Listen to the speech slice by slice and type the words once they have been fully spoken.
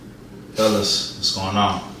Fellas, what's going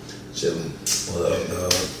on? Chilling. What up,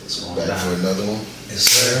 dog? What's going Back down? for another one? Yes,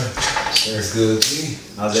 sir. It's good, G.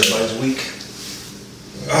 How's everybody's week?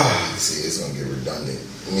 See, it's gonna get redundant.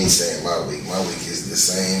 Me saying my week is the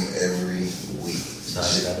same every week.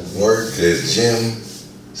 Work, gym,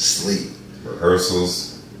 sleep.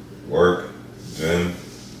 Rehearsals, work, gym,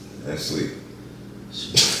 and sleep.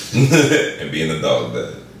 And being a dog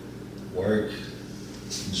dad. Work,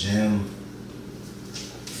 gym,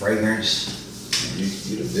 fragrance.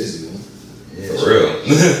 You the busy one. Yeah, For real.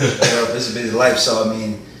 Straight up, it's a busy life, so I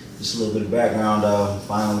mean, just a little bit of background.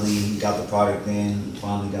 Finally got the product in.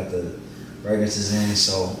 Finally got the fragrances in.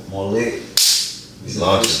 So more lit. He's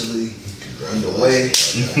launching. Underway.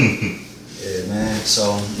 Yeah, man.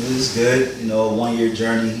 So it was good. You know, 1 year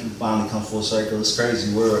journey. Finally come full circle. It's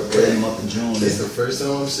crazy. We're in the month of June. It's the first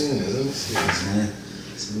time I'm seeing it. Let me see. Yes, man.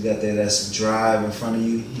 So we got that. That's Drive in front of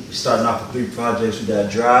you. We're starting off with 3 projects. We got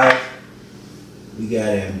Drive. We got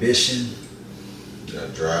Ambition.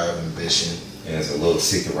 Got Drive, Ambition. And there's a little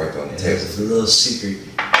secret right there on the table. There's a little secret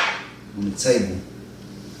on the table.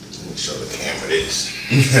 Let me show the camera this.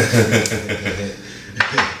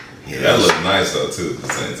 Yeah, that looked nice though too at the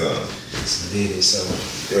same time. It's indeed. So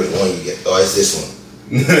There's one you get. Oh, it's this one.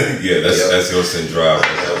 Yeah, that's your scent drive.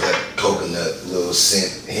 That was that coconut little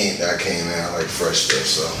scent hint that came out like fresh stuff.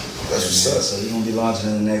 So that's what's up. So you're gonna be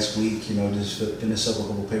launching in the next week. You know, just finish up a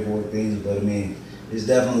couple paperwork things. But I mean, it's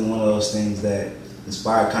definitely one of those things that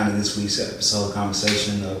inspired kind of this week's episode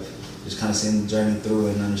conversation of just kind of seeing the journey through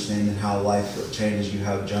and understanding how life changes you,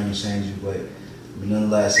 how the journey changes you. But I mean,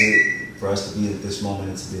 nonetheless, for us to be at this moment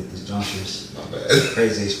and to be at this juncture is a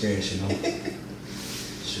crazy experience, you know.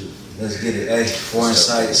 Shoot, let's get it. Hey, Four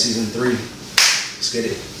Insight Season 3. Let's get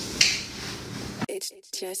it. It's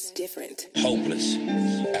just different. Hopeless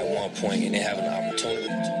at one point, and they have an opportunity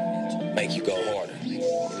to make you go harder,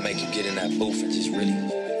 make you get in that booth and just really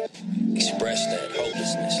express that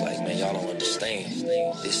hopelessness. Like, man, y'all don't understand.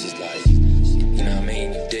 This is like, you know what I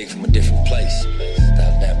mean? You dig from a different place.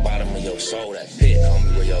 That bottom of your soul, that pit,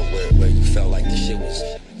 homie, where you felt like the shit was,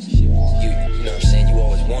 you know what I'm saying? You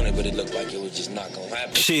always wanted, but it looked like it was just not gonna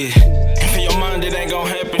happen. Shit, in your mind it ain't gonna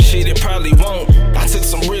happen, shit, it probably won't. I took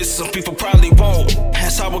some risks, some people probably won't.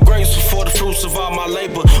 That's how we're grateful for the fruits of all my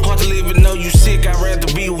labor. Hard to live and know you sick, I'd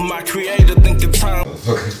rather be with my creator, thinking time.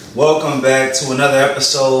 Welcome back to another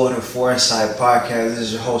episode of the Four Insight Podcast. This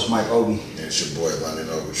is your host, Mike Obi. And it's your boy London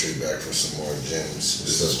Ogletree back for some more gems.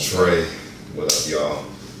 This is Trey. What up, y'all?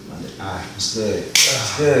 Alright, what's good?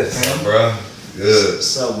 What's good, What's up, fam? bro? Good.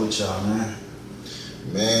 What's up with y'all, man?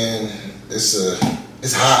 Man,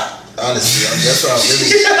 it's hot. Honestly, that's why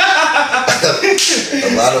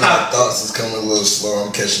a lot of my thoughts is coming a little slow.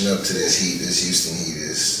 I'm catching up to this heat. This Houston heat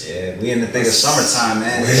is. Yeah, we in the thick of summertime,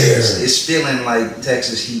 man. Where? It's feeling like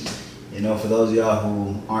Texas heat. You know, for those of y'all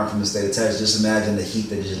who aren't from the state of Texas, just imagine the heat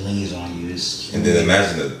that just leans on you. And then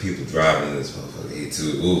imagine the people driving this motherfucker heat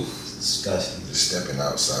too. Ooh. It's disgusting. Just stepping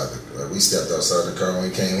outside. We stepped outside the car when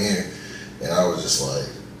we came here, and I was just like,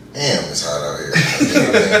 damn, it's hot out here.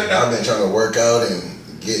 I've been trying to work out and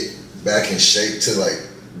get back in shape to like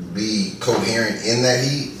be coherent in that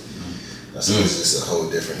heat. I said, it's just a whole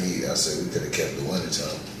different heat. I said, we could have kept the winter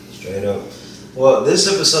time. Straight up. Well, this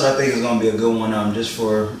episode I think is going to be a good one, just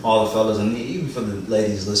for all the fellas and even for the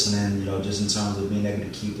ladies listening, you know, just in terms of being able to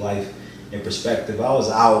keep life in perspective. I was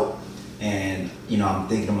out and, you know, I'm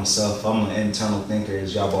thinking to myself, I'm an internal thinker,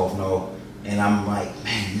 as y'all both know, and I'm like,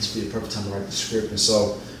 man, this would be the perfect time to write the script. And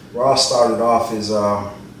so where I started off is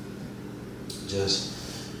I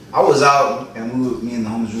was out and me and the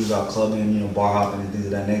homies, we was out clubbing, you know, bar hopping and things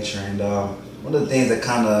of that nature. And one of the things that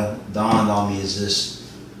kind of dawned on me is just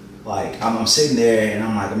like I'm sitting there and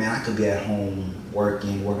I'm like, man, I could be at home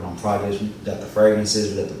working on projects. We got the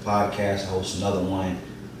fragrances, we got the podcast, I host another one,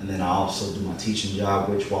 and then I also do my teaching job,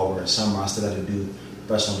 which while we're in summer, I still got to do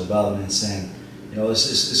professional developments. And you know,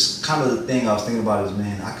 it's kind of the thing I was thinking about is,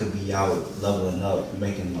 man, I could be out leveling up,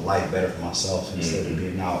 making my life better for myself instead of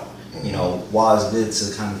being out. You know, while it's good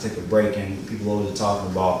to kind of take a break, and people always are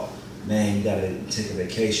talking about, man, you gotta take a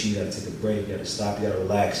vacation, you gotta take a break, you gotta stop, you gotta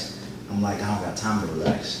relax. I'm like, I don't got time to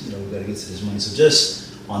relax. You know, we gotta get to this money. So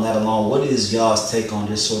just on that alone, what is y'all's take on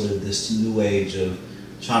just sort of this new age of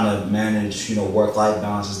trying to manage, you know, work-life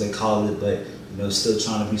balance as they call it, but you know, still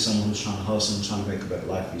trying to be someone who's trying to hustle and trying to make a better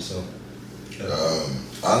life for yourself?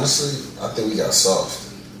 Honestly, I think we got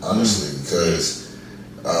soft. Honestly, because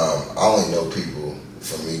I only know people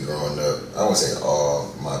from me growing up. I wouldn't say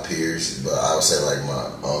all my peers, but I would say like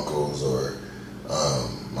my uncles or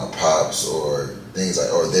my pops or things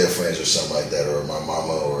like, or their friends or something like that, or my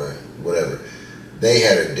mama or whatever. They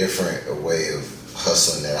had a different way of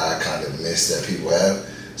hustling that I kind of miss that people have.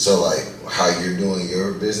 So like how you're doing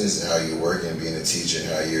your business and how you're working, being a teacher, and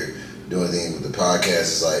how you're doing things with the podcast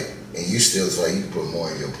is like, and you still feel like you can put more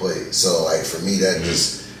on your plate. So like for me, that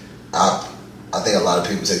just I think a lot of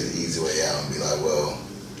people take the easy way out and be like, well,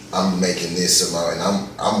 I'm making this amount, and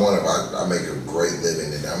I make a great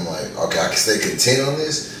living, and I'm like, okay, I can stay content on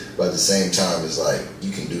this, but at the same time, it's like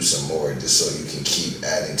you can do some more just so you can keep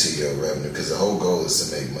adding to your revenue, because the whole goal is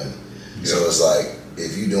to make money. Yeah. So it's like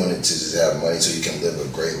if you're doing it to just have money so you can live a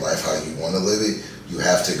great life how you want to live it, you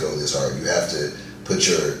have to go this hard. You have to put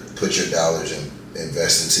your dollars and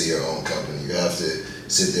invest into your own company. You have to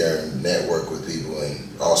sit there and network with people, and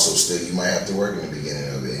also still you might have to work in the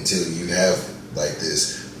beginning of it until you have like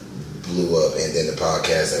this blew up, and then the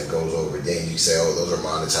podcast that goes over, then you say, oh, those are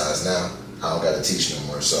monetized now, I don't got to teach no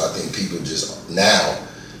more. So I think people just now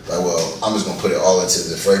like, well, I'm just gonna put it all into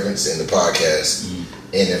the fragrance and the podcast,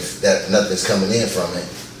 and if that nothing's coming in from it,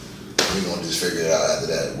 we're gonna just figure it out after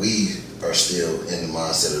that. We are still in the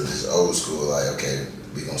mindset of this old school, like, okay,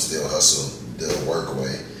 we're gonna still hustle the work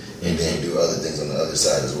away and then do other things on the other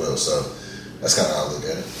side as well. So that's kind of how I look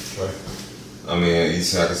at it. Right. I mean,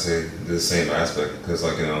 each I could say the same aspect, because,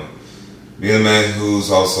 like, you know, being a man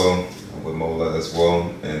who's also with Mola as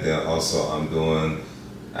well, and then also I'm doing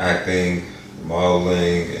acting,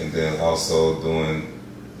 modeling, and then also doing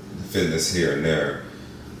fitness here and there,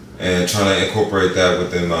 and trying to incorporate that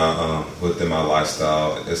within my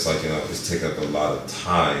lifestyle. It's like, you know, it's taking up a lot of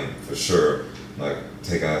time for sure. Like,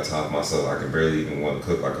 taking out time for myself, I can barely even want to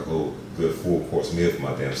cook like a whole good full course meal for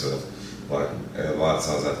my damn self. Like, a lot of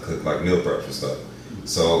times I have to cook like meal prep and stuff.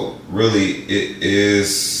 So really,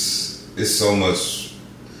 it's so much.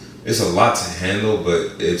 It's a lot to handle,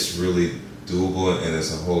 but it's really doable, and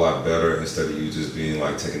it's a whole lot better instead of you just being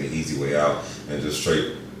like taking the easy way out and just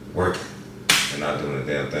straight working and not doing a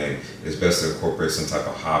damn thing. It's best to incorporate some type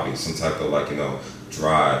of hobby, some type of, like, you know,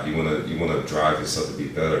 drive. You wanna drive yourself to be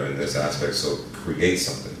better in this aspect. So create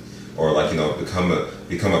something, or, like, you know, become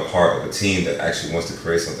a part of a team that actually wants to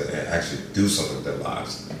create something and actually do something with their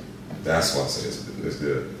lives. That's why I say it's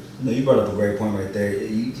good. No, you brought up a great point right there.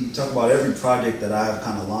 You talk about every project that I've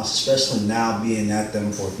kind of launched, especially now being at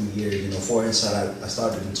them for a few years. You know, For Insight, I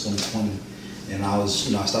started in 2020, and I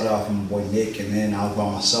started off with my boy Nick, and then I was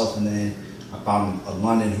by myself, and then I found a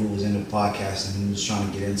London who was into podcasting, and he was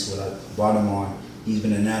trying to get into it. I brought him on. He's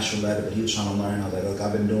been a natural at it, but he was trying to learn. I was like, look,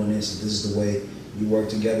 I've been doing this, and this is the way you work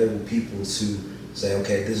together with people to say,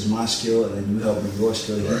 okay, this is my skill, and then you help me your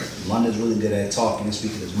skill. Right. London's really good at talking and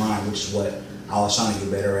speaking his mind, which is what I was trying to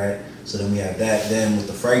get better at. So then we have that. Then with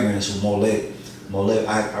the fragrance, with Molit,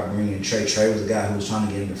 I bring in Trey. Trey was the guy who was trying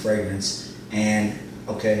to get into fragrance, and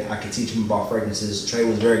okay, I could teach him about fragrances. Trey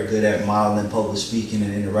was very good at modeling, public speaking,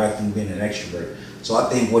 and interacting, being an extrovert. So I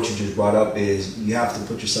think what you just brought up is you have to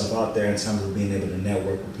put yourself out there in terms of being able to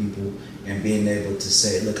network with people and being able to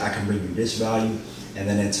say, look, I can bring you this value, and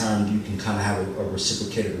then in turn you can kind of have a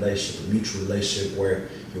reciprocated relationship, a mutual relationship where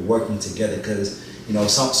you're working together. Because, you know,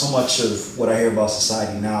 so much of what I hear about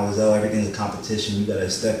society now is, oh, everything's a competition. You got to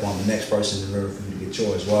step on the next person in order for you to get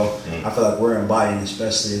yours. Well, I feel like we're embodying,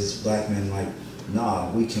 especially as black men, like,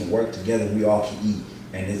 nah, we can work together. We all can eat,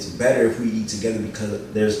 and it's better if we eat together,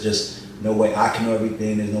 because there's just no way I can know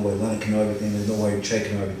everything. There's no way Leonard can know everything. There's no way Trey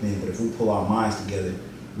can know everything. But if we pull our minds together,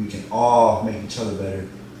 we can all make each other better,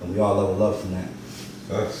 and we all level up from that.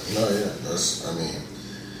 No, yeah,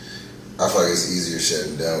 I feel like it's easier said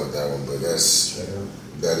than done with that one, but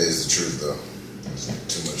that is the truth, though. There's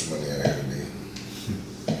too much money out here to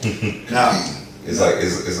be. Now, it's like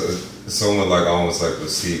it's somewhat like almost like what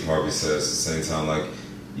Steve Harvey says at the same time. Like,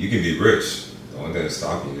 you can be rich. The only thing that's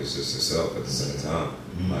stopping you is just yourself at the same time.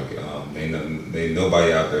 Like, ain't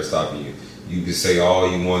nobody out there stopping you. You can say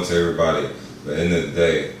all you want to everybody, but at the end of the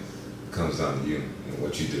day, it comes down to you and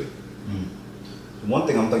what you do. One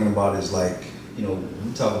thing I'm thinking about is, like, you know,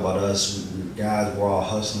 we talk about us, we guys, we're all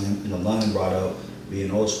hustling. You know, London brought up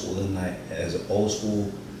being old school, and like, as an old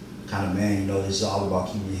school kind of man, you know, it's all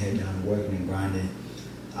about keeping your head down and working and grinding.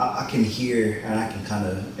 I can hear and I can kind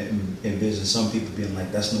of envision some people being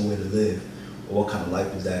like, that's no way to live. Or what kind of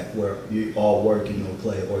life is that, where you all work and no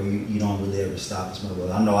play, or you don't really ever stop?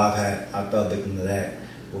 I know I fell victim to that,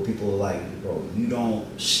 where people are like, bro, you don't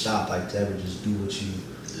stop, like, to ever just do what you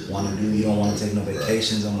want to do. You don't want to take no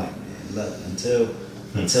vacations. I'm like, man, look, until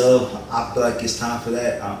I feel like it's time for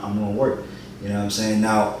that, I'm gonna work. You know what I'm saying?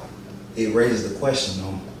 Now, it raises the question,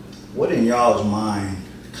 though, what in y'all's mind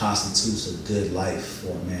constitutes a good life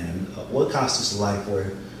for a man? What constitutes a life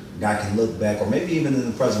where a guy can look back, or maybe even in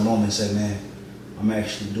the present moment, and say, man, I'm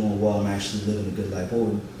actually doing well, I'm actually living a good life? What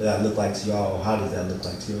would that look like to y'all, or how does that look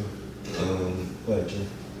like to y'all? Go ahead, Jay.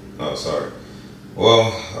 Oh, sorry.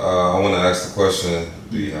 Well, I want to ask the question: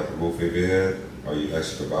 do you have a roof over your head? Are you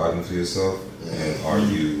actually providing for yourself? And are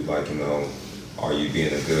you are you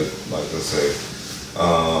being a good, let's say,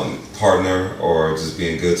 partner, or just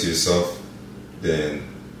being good to yourself? Then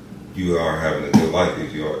you are having a good life.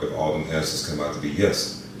 If all them answers come out to be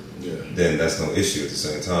yes, then that's no issue at the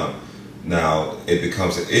same time. Now it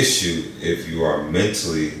becomes an issue if you are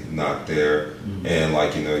mentally not there, and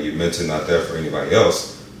you're mentally not there for anybody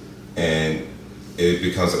else, and it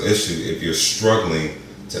becomes an issue if you're struggling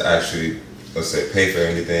to actually, let's say, pay for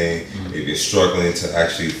anything. If you're struggling to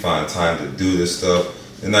actually find time to do this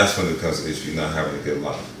stuff, then that's when it becomes an issue. You're not having a good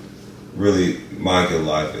life. Really, my good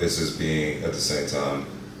life is just being, at the same time,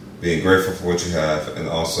 being grateful for what you have, and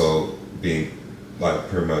also being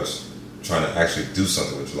pretty much trying to actually do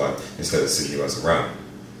something with your life instead of sitting you guys around.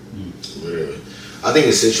 Literally. I think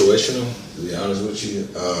it's situational, to be honest with you.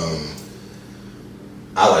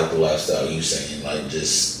 I like the lifestyle you saying,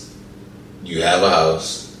 just you have a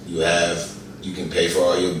house, you can pay for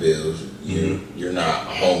all your bills, you're not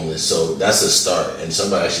homeless, so that's a start. And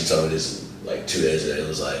somebody actually told me this 2 days ago. It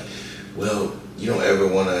was like, well, you don't ever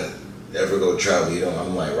want to ever go travel.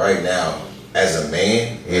 I'm like, right now, as a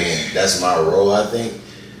man, and that's my role, I think.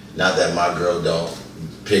 Not that my girl don't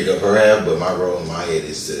pick up her half, but my role in my head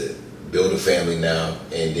is to build a family now,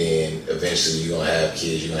 and then eventually you're going to have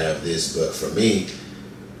kids, you're going to have this. But for me,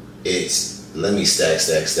 it's let me stack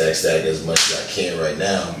as much as I can right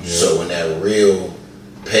now. So when that real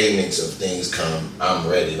payments of things come, I'm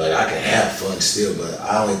ready. I can have fun still, but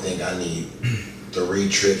I only think I need 3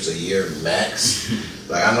 trips a year max.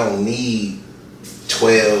 I don't need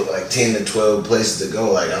 10 to 12 places to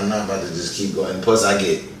go. I'm not about to just keep going. And plus,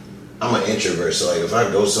 I'm an introvert, so if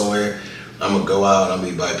I go somewhere, I'm gonna go out and I'm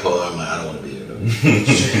gonna be bipolar. I'm I don't want to be here.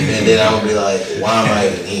 And then I'm gonna be like, why am I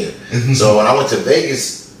even here? So when I went to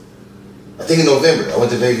Vegas, I think in November,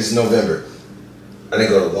 I didn't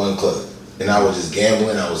go to one club, and I was just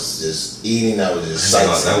gambling. I was just eating. I was just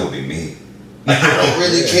sightseeing. That would be me. I don't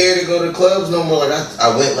really care to go to clubs no more.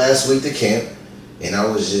 I went last week to camp, and I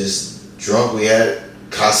was just drunk. We had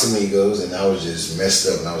Casamigos, and I was just messed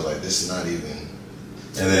up. And I was like, this is not even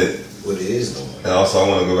what it is no more. And also, I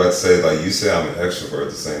want to go back to say, you say I'm an extrovert at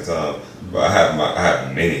the same time, but I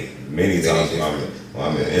have many times when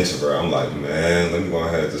I'm an introvert. I'm like, man, let me go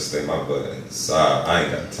ahead and just stay my butt inside. I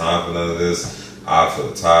ain't got time for none of this. I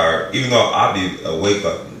feel tired, even though I be awake.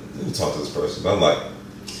 We'll talk to this person, but I'm like,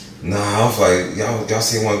 nah. I was like, y'all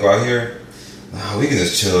see want to go out here? Nah, we can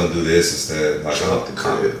just chill and do this instead.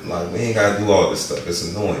 We ain't gotta do all this stuff. It's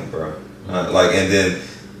annoying, bro. And then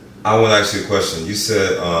I want to ask you a question. You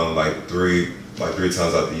said 3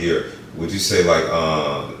 times out the year. Would you say 3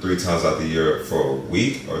 times out the year for a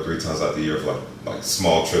week, or 3 times out the year for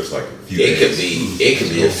small trips, a few days? It could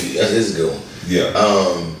be a few. That is good. Yeah.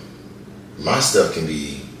 My stuff can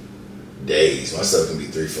be days. My stuff can be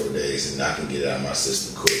 3-4 days, and I can get it out of my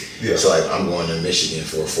system quick. Yeah. So I'm going to Michigan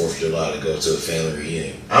for 4th of July to go to a family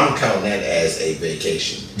reunion. I'm counting that as a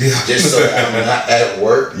vacation. Yeah. Just so I'm not at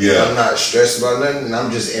work. Yeah. I'm not stressed about nothing, and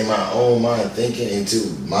I'm just in my own mind thinking into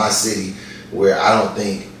my city where I don't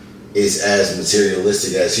think it's as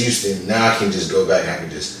materialistic as Houston. Now I can just go back and I can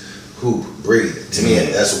just breathe. To me,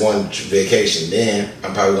 that's one vacation. Then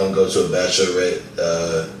I'm probably going to go to a bachelorette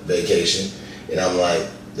vacation, and I'm like,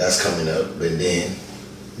 that's coming up. But then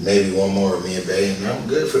maybe one more with me and Bay, and I'm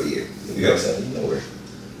good for the year. Nowhere.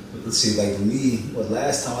 Let's see, for me,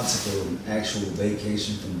 last time I took an actual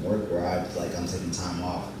vacation from work where I'm taking time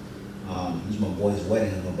off. It was my boy's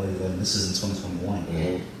wedding and my buddy's wedding. This is in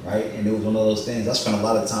 2021, right? And it was one of those things. I spent a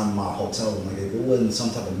lot of time in my hotel room. If it wasn't some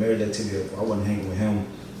type of marriage activity, if I wasn't hanging with him,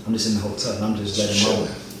 I'm just in the hotel and I'm just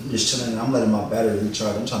chilling and I'm letting my battery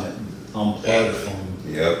recharge. I'm trying to unplug from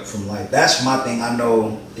that's my thing. I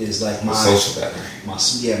know is my social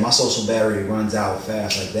battery. My social battery runs out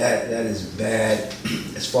fast. That is bad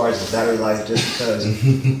as far as the battery life, just because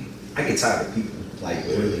I get tired of people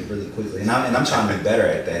really, really quickly, and I'm trying to be better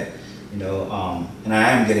at that. And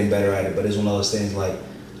I am getting better at it, but it's one of those things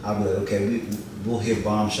I'll be like, okay, we'll hit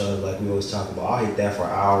Bombshells we always talk about. I'll hit that for an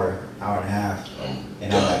hour and a half,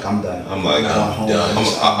 and I'm done. I'm going home.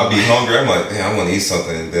 I'll be hungry. I'm like, damn, I want to eat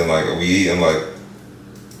something. And then we eat. I'm like,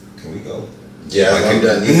 can we go? Yeah, I'm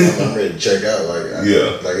done eating. I'm ready to check out.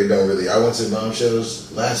 It don't really. I went to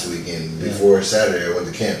Bombshells last weekend. Before Saturday, I went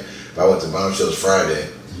to camp. But I went to Bombshells Friday.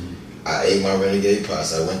 I ate my renegade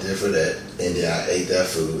pasta. I went there for that, and then I ate that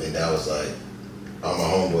food, and I was like, all my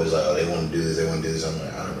homeboys they want to do this, they want to do this. I'm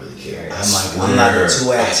like, I don't really care. I'm not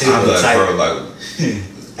too active. I'm type. Bro,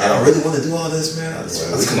 I don't really want to do all this, man. I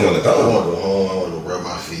just kind of want to I go. want to go home. I want to rub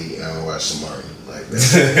my feet and I want to watch some Martin. Like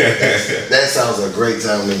that sounds a great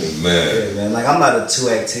time to me, Man. Yeah, man. Like I'm not a 2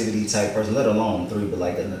 activity type person, let alone 3. But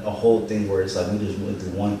like a whole thing where it's like we just went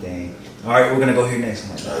through one thing. All right, we're gonna go here next.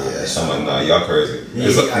 I'm like, nah, yeah, man. So I'm like, nah, y'all crazy. Yeah,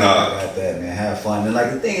 It's I like, nah. got that, man. Have fun. And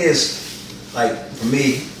like the thing is, like for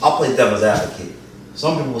me, I'll play devil's advocate.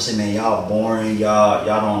 Some people will say, man, y'all boring, y'all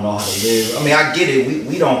don't know how to live. I mean, I get it.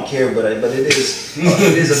 We don't care, but it is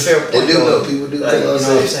a fair point. They do though. though. People do. Like, you know what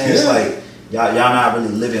I'm saying? Yeah. It's like y'all not really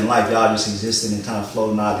living life. Y'all just existing and kind of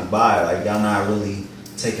floating out by. Like y'all not really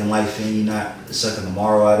taking life in. You're not sucking the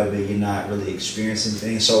moral out of it. You're not really experiencing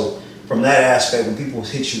things. So from that aspect, when people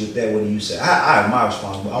hit you with that, what do you say? I have my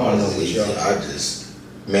response, but I want to know what y'all.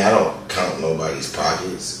 I don't count nobody's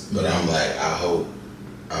pockets, but I'm like, I hope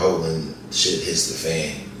when shit hits the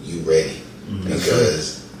fan, you ready.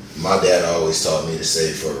 Because my dad always taught me to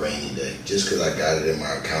save for a rainy day. Just because I got it in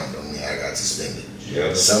my account don't mean I got to spend it.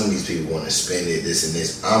 Yeah. Some of these people want to spend it, this and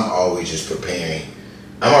this. I'm always just preparing.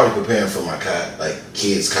 I'm already preparing for my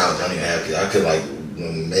kids' college. I don't even have kids. I could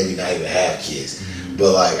maybe not even have kids.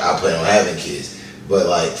 But like I plan on having kids. But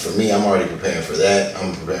like for me, I'm already preparing for that.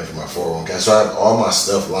 I'm preparing for my 401k. So I have all my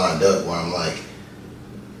stuff lined up where I'm like,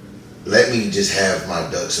 let me just have my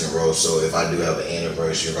ducks in a row. So if I do have an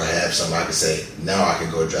anniversary, if I have something, I can say, now I can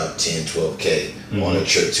go drop 10, 12K on a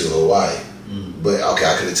trip to Hawaii. But okay,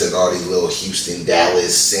 I could have took all these little Houston,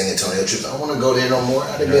 Dallas, San Antonio trips. I don't want to go there no more.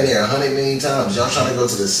 I've been here 100 million times. Y'all trying to go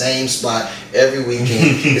to the same spot every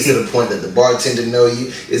weekend. It's to the point that the bartender know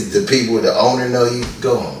you. It's the people, the owner know you.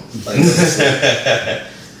 Go home. Like,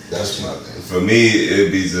 that's my thing. For me,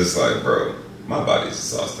 it'd be just like, bro, my body's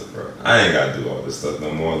exhausted, bro. I ain't gotta do all this stuff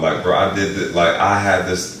no more. Like, bro, I did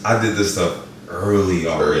this stuff early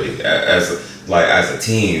already as a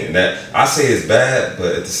teen, and that I say it's bad,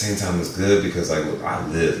 but at the same time it's good because like look, I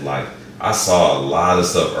lived life. I saw a lot of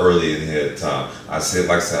stuff early in here at the time. I say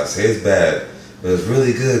it's bad, but it's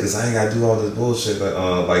really good because I ain't gotta do all this bullshit.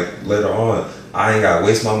 But like later on, I ain't gotta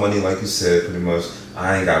waste my money, like you said, pretty much.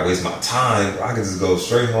 I ain't gotta waste my time. I can just go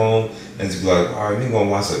straight home and just be like, all right, we gonna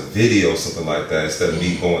watch a video or something like that instead of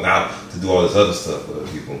me going out to do all this other stuff with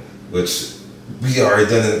other people, which we already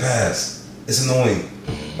done in the past. It's annoying.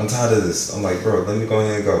 I'm tired of this. I'm like, bro, let me go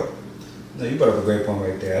ahead and go. No, you brought up a great point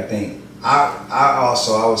right there. I think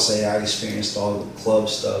I would say I experienced all the club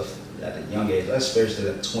stuff at a young age. I experienced it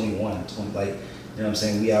at 21, 20, like, you know what I'm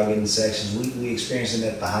saying? We out getting sections. We experienced it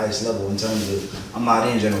at the highest level in terms of, I'm not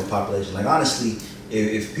in general population. Like, honestly,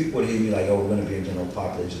 if people would hit me like, oh, we're going to be in general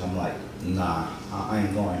population, I'm like, nah, I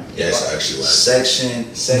ain't going. Yes, actually.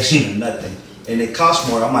 Section or nothing. And it costs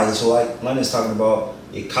more. I'm like, so like London's talking about,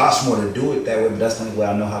 it costs more to do it that way, but that's the only way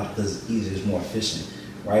I know how to, because it's easier, it's more efficient,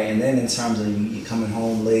 right? And then in terms of you coming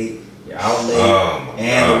home late, you're out late,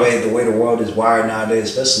 and the way the world is wired nowadays,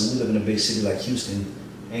 especially we live in a big city like Houston,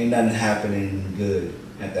 ain't nothing happening good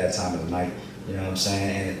at that time of the night. You know what I'm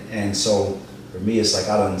saying? And so for me, it's like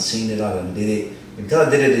I done seen it, I done did it. And because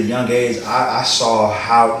I did it at a young age, I saw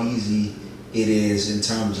how easy it is in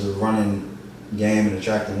terms of running game and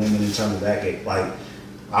attracting women in terms of that. Like,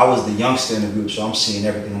 I was the youngster in the group, so I'm seeing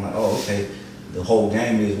everything. I'm like, oh, okay. The whole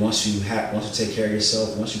game is once you take care of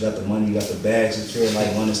yourself, once you got the money, you got the bag secured,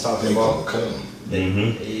 like one is talking about.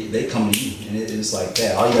 They come to you, and it's like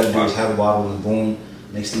that. All you got to do is have a bottle, and boom.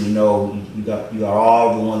 Next thing you know, you got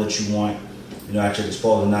all the one that you want, at your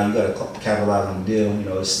disposal. Now you got to capitalize on the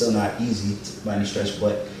deal. It's still not easy by any stretch,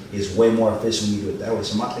 but it's way more efficient when you do it that way.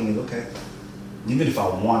 So my thing is, okay, even if I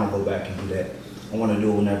want to go back and do that, I want to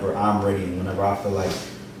do it whenever I'm ready and whenever I feel like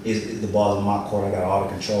the ball's in my court, I got all the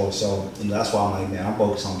control. So that's why I'm like, man, I'm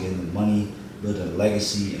focused on getting the money, building a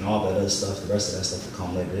legacy, and all that other stuff. The rest of that stuff will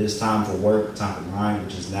come later. It's time for work, time for grind,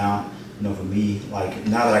 which is now. For me, like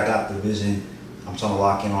now that I got the vision, I'm trying to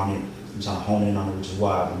lock in on it. I'm trying to hone in on it, which is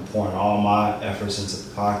why I've been pouring all my efforts into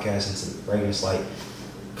the podcast, into the fragrance. Like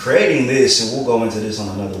creating this, and we'll go into this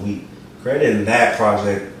on another week. Creating that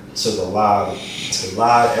project took a lot of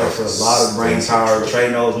effort, a lot of brain power. Trey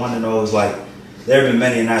knows, one knows, like. There have been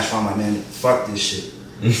many nights where I'm like, man, fuck this shit.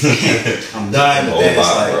 I'm done.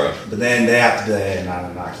 But then they have to be like, hey,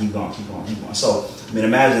 nah, keep going. So, I mean,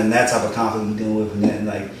 imagine that type of conflict you're dealing with, and then,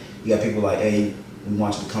 like, you got people like, hey, we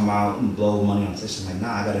want you to come out and blow money on this. I'm like,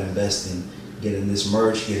 nah, I got to invest in getting this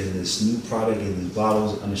merch, getting this new product, getting these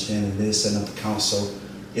bottles, understanding this, setting up accounts. So,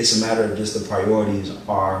 it's a matter of just the priorities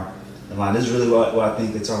are in line. This is really what I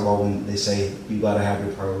think they talk about when they say you got to have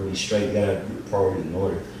your priorities straight, you got to have your priorities in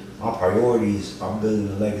order. My priorities are building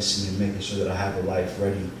a legacy and making sure that I have a life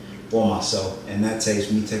ready for myself. And that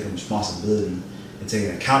takes me taking responsibility and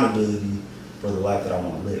taking accountability for the life that I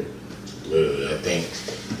want to live. Literally, I think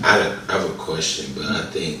I have a question, but I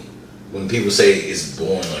think when people say it's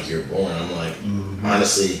boring, like you're boring, I'm like,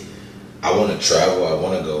 honestly, I want to travel. I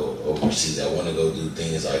want to go overseas. I want to go do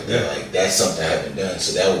things like that. Like that's something I haven't done,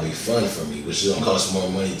 so that would be fun for me. Which is gonna cost more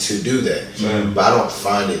money to do that. But I don't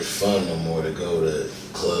find it fun no more to go to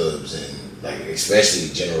clubs and like,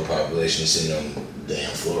 especially general population sitting on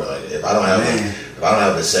damn floor. Like if I don't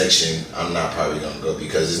have a section, I'm not probably gonna go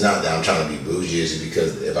because it's not that I'm trying to be bougie. It's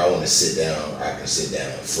because if I want to sit down, I can sit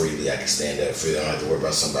down freely. I can stand up freely. I don't have to worry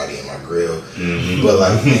about somebody in my grill. But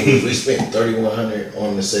like, man, if we spent $3,100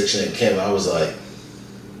 on the section at camp, I was like,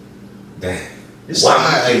 damn. It's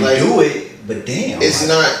why? Like, do it, but damn. It's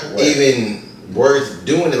not even worth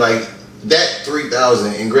doing it. Like that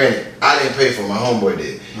 $3,000, and granted, I didn't pay for it, my homeboy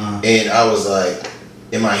did. And I was like,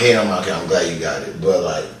 in my head, I'm like, okay, I'm glad you got it. But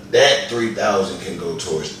like that $3,000 can go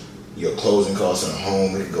towards your closing costs on a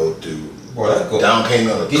home. It can go through down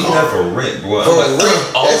payment on a Give car. me that for rent, boy. For I'm like,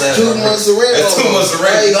 rent. all That's that 2 months of rent. That's 2 months of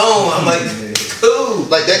rent gone. I'm like, cool.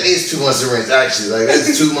 Like that is 2 months of rent actually. Like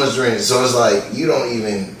that's 2 months of rent. So it's like you don't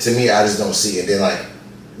even. To me, I just don't see it. Then like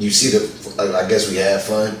you see the. I guess we had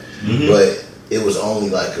fun, but it was only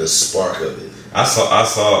like a spark of it. I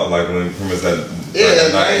saw like when premise that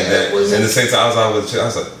night and the same time I was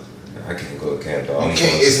like, I can't go to camp, dog.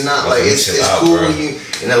 It's not like it's cool when you,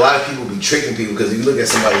 and a lot of people be tricking people because if you look at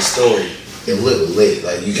somebody's story, it look lit.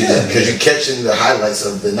 Like you can, because you're catching the highlights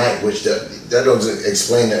of the night, which that doesn't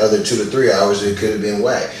explain the other 2 to 3 hours. It could have been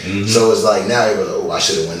whack. So it's like now you're like, oh, I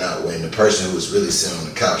should have went out. When the person who was really sitting on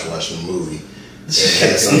the couch watching the movie and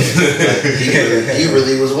had something, like, he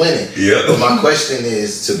really was winning. Yeah. But my question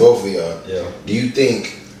is to both of y'all: do you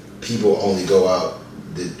think people only go out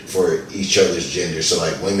for each other's gender? So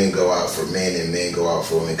like women go out for men and men go out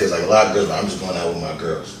for women? Because like a lot of girls, I'm just going out with my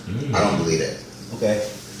girls. I don't believe that. Okay.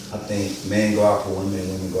 I think men go out for women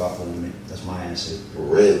and women go out for women. That's my answer.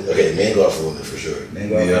 Really? Okay, men go out for women for sure. Men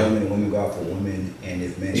go out for women and women go out for women. And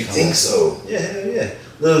if men you think so? Yeah, hell yeah.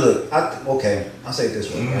 Look. Okay, I'll say it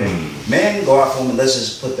this way, right? Men go out for women. Let's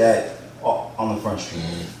just put that on the front street.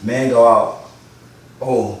 Men go out.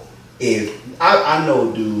 If I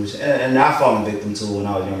know dudes, and I've fallen victim to when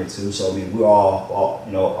I was younger too. So I mean, we all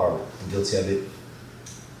are guilty of it.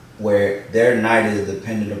 Where their night is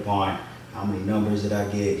dependent upon how many numbers did I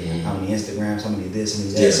get, how many Instagrams, how many this, how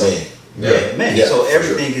many that. Man. So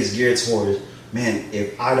everything is geared towards, man,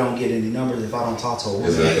 if I don't get any numbers, if I don't talk to a woman,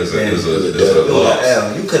 it's a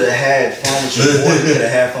loss. You could have had fun with your boy, you could have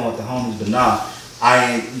had fun with the homies, but nah,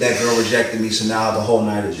 that girl rejected me, so now the whole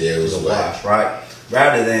night is a wash, right?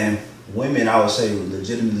 Rather than women, I would say, would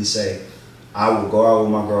legitimately say, I will go out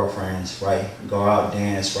with my girlfriends, right? Go out,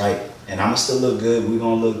 dance, right? And I'ma still look good, we're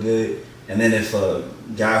gonna look good. And then if a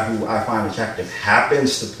guy who I find attractive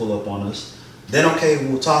happens to pull up on us, then okay,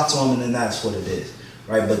 we'll talk to him, and then that's what it is,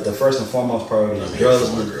 right? But the first and foremost priority is girls.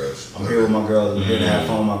 I'm here with my girls. I'm here to have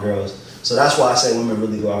fun with my girls. So that's why I say women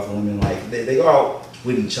really go out for women. Like they go out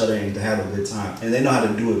with each other and to have a good time, and they know how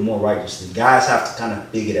to do it more righteously. Guys have to kind of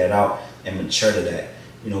figure that out and mature to that,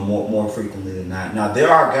 more frequently than not. Now there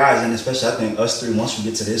are guys, and especially I think us three, once we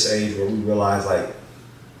get to this age where we realize like,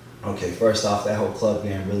 okay, first off, that whole club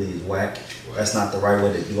game really is whack. That's not the right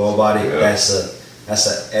way to go about it. Yeah. That's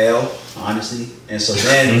a L, honestly. And so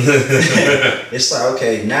then it's like,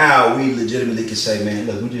 okay, now we legitimately can say, man,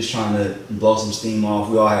 look, we're just trying to blow some steam off.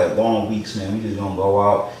 We all had long weeks, man. We just gonna go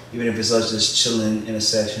out, even if it's us just chilling in a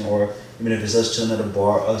section, or even if it's us chilling at a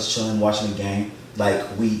bar, us chilling watching a game. Like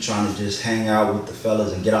we trying to just hang out with the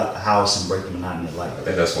fellas and get out the house and break the monotony of life. I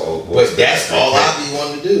think that's what old boys. But that's all I be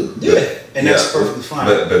wanting to do. Yeah, and that's perfectly fine.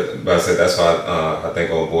 But I said that's why I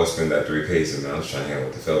think old boys spend that $3K. Man, I was trying to hang out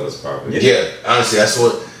with the fellas probably. Yeah, honestly, that's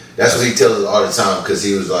what he tells us all the time, because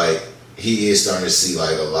he was like, he is starting to see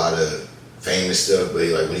like a lot of famous stuff, but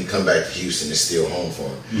like when he come back to Houston, it's still home for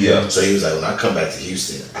him. Yeah. So he was like, when I come back to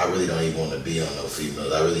Houston, I really don't even want to be on no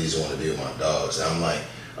females. I really just want to be with my dogs. And I'm like,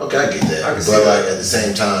 okay, I get that. But like at the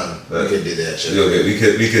same time, we could do that shit. Okay, we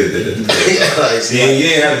could did it.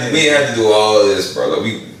 We ain't have to do all this, bro. Like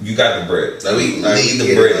you got the bread. Like we need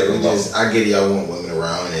the bread. I get it. I want women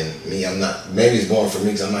around, and me, I'm not. Maybe it's born for me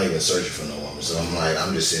because I'm not even searching for no woman. So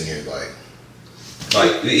I'm just sitting here like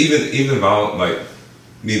even if I don't, like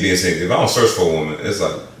me being single, if I don't search for a woman, it's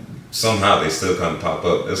like somehow they still kind of pop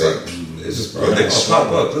up. It's like it's just bro, they gonna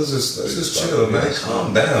pop up. Let's just chill, man.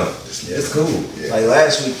 Calm down. It's cool. Yeah. Like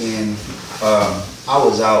last weekend, I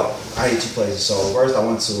was out. I ate 2 places. So first I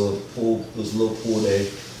went to a pool. It was a little pool day.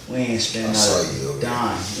 We ain't spending a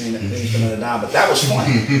dime. We ain't spending a dime, but that was fun.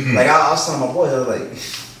 Like I was telling my boys, I was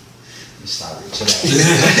like, Stop it, chill out.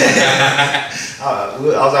 I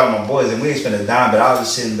was out with my boys and we ain't spent a dime, but I was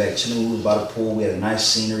just sitting back chilling. We was by the pool. We had a nice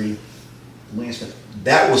scenery. We ain't spent.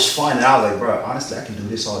 That was fun, and I was like, bro, honestly, I can do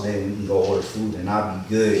this all day. We can go order food, and I'll be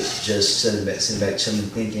good just sitting back, chilling,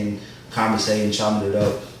 thinking, conversating, chopping it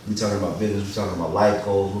up. We talking about business. We talking about life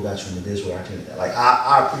goals. Who got you into this? What I can like.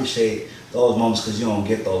 I appreciate those moments because you don't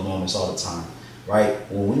get those moments all the time. Right?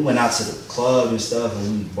 When we went out to the club and stuff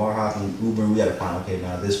and we bar hopping, Uber, we gotta find, okay,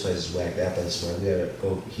 now this place is whack, that place is whack, we gotta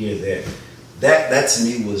go here, there. That to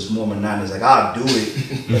me was more monotonous. Like, I'll do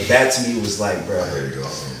it, but that to me was like, bro, I'm ready to go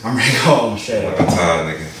home. I'm ready to go home straight up. I'm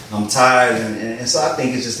tired, nigga. I'm tired, and so I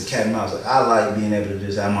think it's just a cat and mouse. Like, I like being able to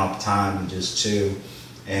just have my time and just chill.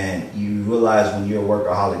 And you realize when you're a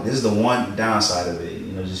workaholic, this is the one downside of it,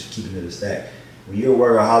 you know, just keeping it a stack. When you're a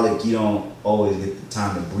workaholic, you don't always get the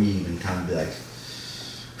time to breathe and kind of be like,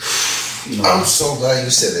 you know. I'm so glad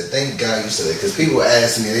you said that. Thank God you said that. Because people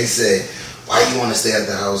ask me, they say, why you want to stay at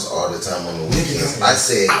the house all the time on the weekends? I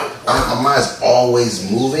said, my mind's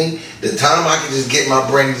always moving. The time I can just get my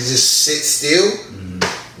brain to just sit still,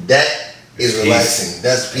 that is relaxing. Peace.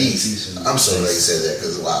 That's peace. I'm so glad you said that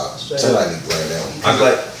because, wow, somebody need to learn that one.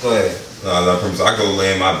 Go ahead. No, I go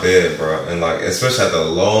lay in my bed, bro, and like, especially after a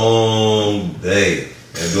long day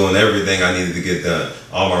and doing everything I needed to get done,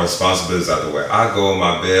 all my responsibilities out the way. I go in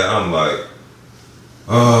my bed, I'm like,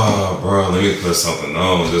 oh, bro, let me put something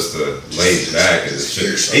on just to lay back and just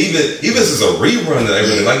shit. Even if it's a rerun of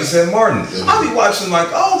everything, like you said, Martin, I'll be watching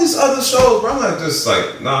like all these other shows, bro. I'm like, just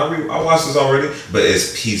like, nah, I watched this already, but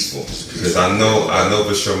it's peaceful because I know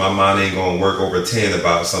for sure my mind ain't gonna work over 10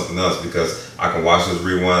 about something else because I can watch this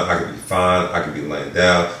rewind, I can be fine, I can be laying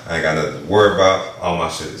down, I ain't got nothing to worry about, all my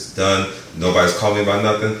shit is done, nobody's calling me about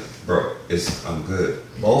nothing, bro, I'm good.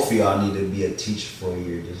 Both of y'all need to be a teacher for a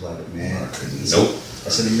year, just like, man. Nope.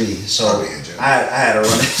 Listen to me. So I had to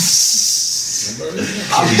run it.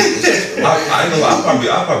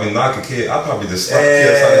 I'll probably knock a kid. I'll probably just slap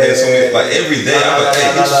kids out of head so like every day. I'm like,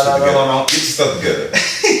 hey, get your stuff together.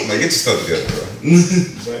 I'm like, get your stuff together, bro.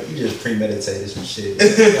 But you just premeditated some shit.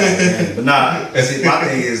 But nah, see, my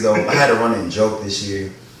thing is though, I had a running joke this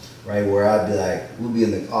year, right, where I'd be like, we'll be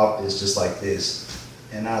in the office just like this,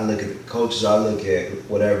 and I look at the coaches, I look at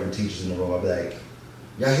whatever teachers in the room, I'd be like,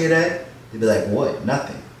 y'all hear that? They'd be like, what?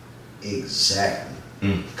 Nothing. Exactly.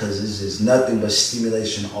 Because it's just nothing but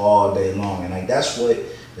stimulation all day long. And like that's what,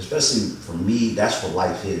 especially for me, that's what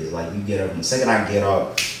life is. Like you get up, and the second I get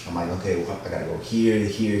up, I'm like, okay, well, I gotta go here.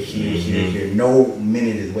 No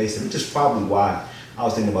minute is wasted, which is probably why I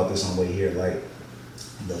was thinking about this on the way here. Like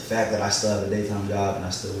the fact that I still have a daytime job and I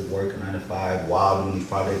still work 9 to 5 while doing these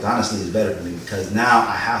projects, honestly, is better for me because now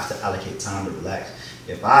I have to allocate time to relax.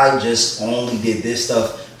 If I just only did this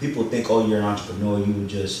stuff, people think, oh, you're an entrepreneur, you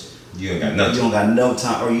ain't got nothing. You don't got no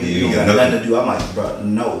time, or you don't got nothing to do. I'm like, bro,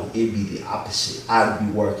 no, it'd be the opposite. I'd be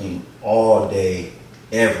working all day,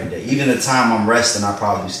 every day. Even the time I'm resting, I'd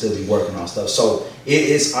probably still be working on stuff. So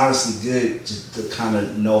it's honestly good to kind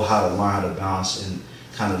of know how to learn how to balance and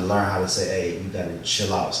kind of learn how to say, hey, you got to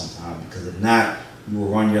chill out sometimes. Because if not, you will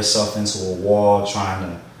run yourself into a wall trying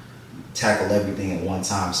to tackle everything at one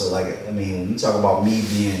time. So like, I mean, when you talk about me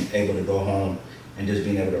being able to go home and just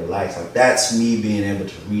being able to relax, like that's me being able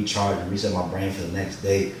to recharge and reset my brain for the next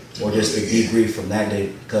day, or just to debrief from that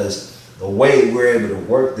day. Because the way we're able to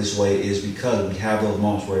work this way is because we have those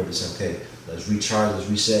moments where we say, okay, let's recharge, let's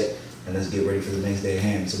reset, and let's get ready for the next day at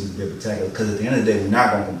hand, so we can be able to tackle it. Because at the end of the day, we're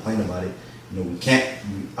not going to complain about it. You know, we can't.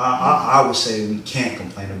 I would say we can't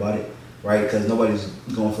complain about it, right? Because nobody's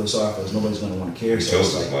going to feel sorry for us. Nobody's going to want to care. We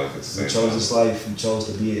chose this life. We chose this life. We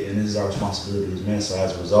chose to be it, and this is our responsibility as men. So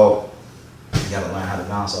as a result, you got to learn how to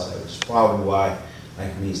balance all that, which is probably why,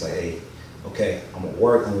 like me, it's like, hey, okay, I'm gonna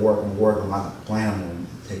work. I'm not gonna complain. I'm gonna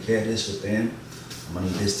take care of this, but then I'm gonna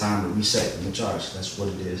need this time to reset and recharge. That's what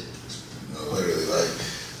it is. No, literally, like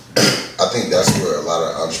I think that's where a lot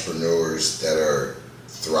of entrepreneurs that are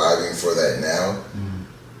thriving for that now,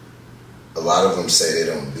 a lot of them say they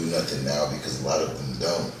don't do nothing now because a lot of them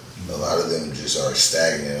don't. A lot of them just are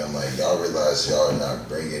stagnant. I'm like, y'all realize y'all are not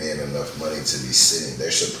bringing in enough money to be sitting.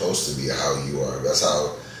 They're supposed to be how you are. That's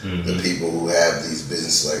how the people who have these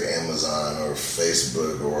businesses like Amazon or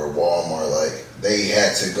Facebook or Walmart, like they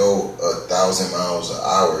had to go 1,000 miles an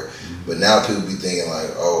hour. But now people be thinking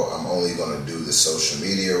like, oh, I'm only going to do the social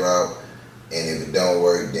media route. And if it don't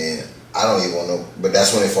work, then I don't even want to know. But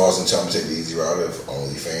that's when it falls into, I'm going to take the easy route of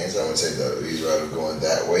OnlyFans. I'm going to take the easy route of going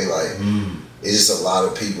that way. Like, it's just a lot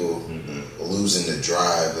of people losing the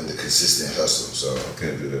drive and the consistent hustle. So I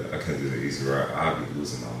couldn't do the easy route. I'd be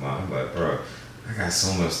losing my mind. Like, bro, I got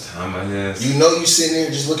so much time on my hands. You know, you sitting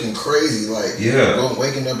there just looking crazy, like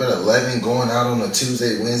waking up at 11, going out on a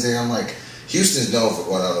Tuesday, Wednesday. I'm like, Houston's known for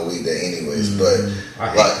going out on a weekday, anyways. But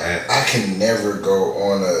I can never go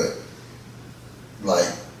on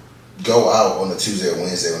go out on a Tuesday or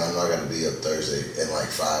Wednesday when I'm not gonna be up Thursday at like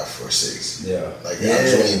 5 or 6. Yeah. I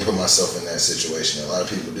just wouldn't even put myself in that situation. A lot of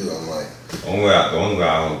people do. I'm like, the only way I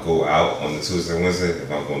don't go out on the Tuesday and Wednesday if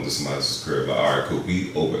I'm going to somebody else's crib. Like, all right, cool,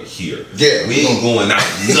 we over here. Yeah, we ain't going out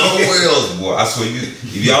nowhere else, boy. I swear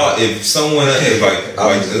if someone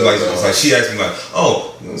she asked me like,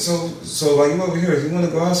 oh, so like you over here? You want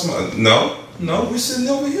to go out somewhere? No, we're sitting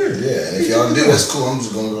over here. Yeah, and if y'all do, that's cool. I'm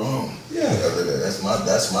just gonna go home. Yeah, that's my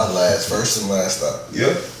first and last stop.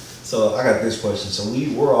 Yep. So I got this question. So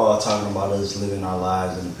we're all talking about us living our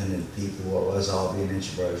lives independent people, or us all being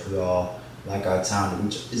introverts. We all like our time to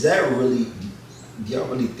reach. Is that really? Do y'all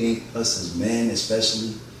really think us as men,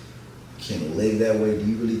 especially, can live that way? Do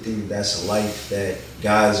you really think that's a life that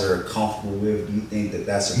guys are comfortable with? Do you think that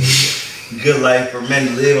that's a good life for men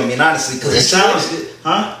to live? I mean, honestly, because it sounds good,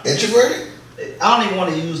 huh? Introverted? I don't even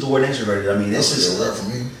want to use the word introverted. I mean, this is a word for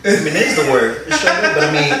me. I mean, it's the word. It's straight up, but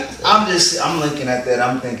I mean, I'm looking at that.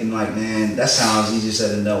 I'm thinking like, man, that sounds easier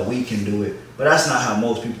said than done. We can do it, but that's not how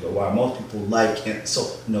most people are wired. Most people like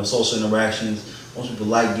social interactions. Most people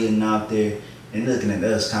like getting out there and looking at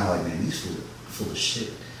us kind of like, man, these full of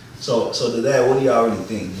shit. So to that, what do y'all really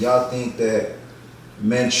think? Do y'all think that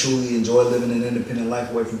men truly enjoy living an independent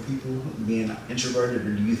life away from people, being introverted,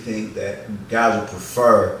 or do you think that guys would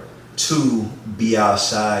prefer to be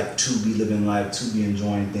outside, to be living life, to be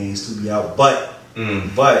enjoying things, to be out, but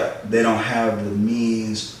they don't have the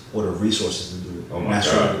means or the resources to do it? Oh my that's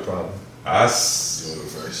God. really the problem. I say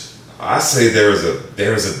there is a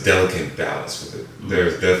delicate balance with it.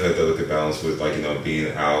 There's definitely a delicate balance with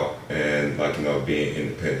being out and being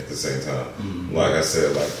independent at the same time. Like I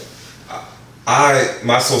said,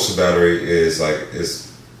 my social battery is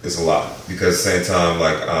a lot because at the same time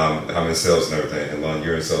I'm in sales and everything, and Lon,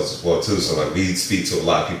 you're in sales as well too. So we speak to a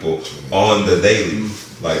lot of people on the daily,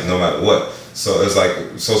 no matter what. So it's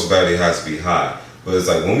social battery has to be high. But it's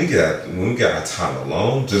when we get our time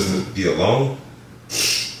alone, just to be alone,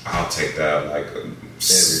 I'll take that every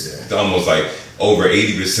day. Almost over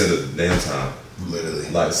 80% of the damn time. Literally.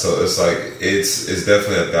 So it's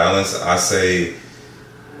definitely a balance. I say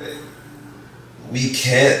we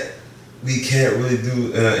can't really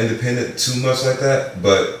do independent too much like that,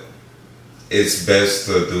 but it's best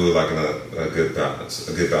to do it in a good balance.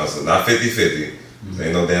 A good balance. Not 50-50. There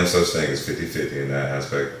ain't no damn such thing as 50-50 in that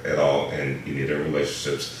aspect at all, and you need in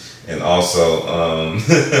relationships. And also, I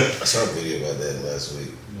saw a video about that last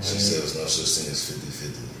week. She said there's no such thing as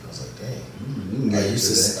 50-50. I was like, dang. I used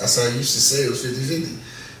to say it was 50-50.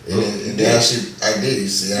 And then I did. You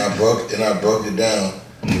see, and I broke it down.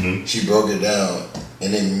 Mm-hmm. She broke it down,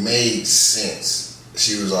 and it made sense.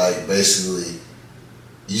 She was basically,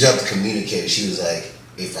 you have to communicate. She was like,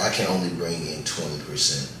 if I can only bring in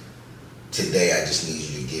 20%, today I just need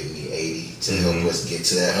you to give me 80 to help us get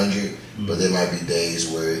to that 100. But there might be days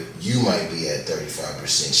where you might be at 35%.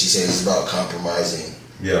 She said it's about compromising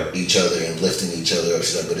each other and lifting each other up.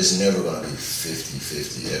 She's like, but it's never going to be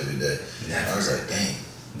 50-50 every day. Never. I was like, dang.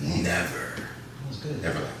 Never. That was good.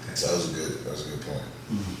 Never like that. So that was a good point.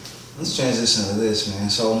 Let's transition to this, man.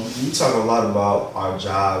 So we talk a lot about our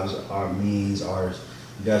jobs, our means, you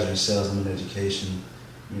guys are in sales and in education,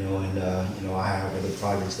 I have other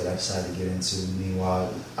projects that I decided to get into.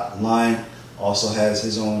 Meanwhile, Lion also has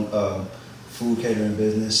his own food catering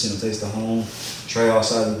business, Taste the Home. Trey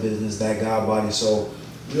also has a business, That God Body. So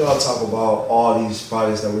we all talk about all these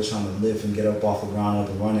projects that we're trying to lift and get up off the ground, up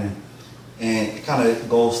and running. And it kind of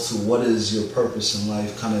goes to what is your purpose in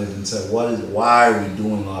life, kind of into why are we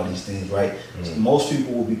doing all these things, right? So most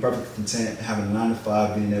people will be perfectly content having a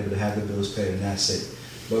 9-to-5, being able to have their bills paid, and that's it.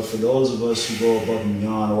 But for those of us who go above and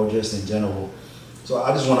beyond, or just in general, so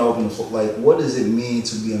I just want to open the floor. What does it mean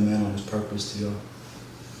to be a man on his purpose to y'all?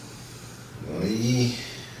 Me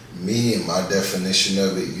and my definition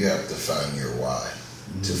of it, you have to find your why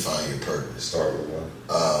to find your purpose. Start with why.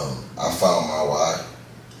 I found my why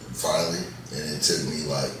finally, and it took me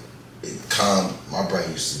it calmed. My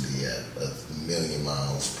brain used to be at 1,000,000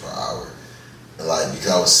 miles per hour. Because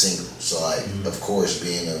I was single, so of course,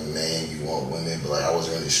 being a man, you want women, but I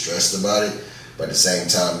wasn't really stressed about it. But at the same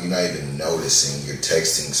time, you're not even noticing. You're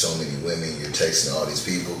texting so many women, you're texting all these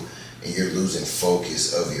people, and you're losing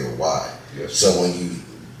focus of your why. Yes. So when you,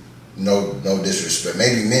 no disrespect,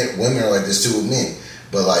 maybe women are like this too with men,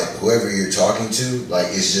 but whoever you're talking to,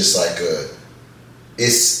 it's just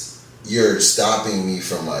you're stopping me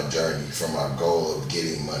from my journey, from my goal of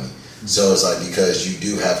getting money. So it's like, because you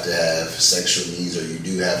do have to have sexual needs, or you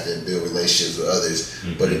do have to build relationships with others,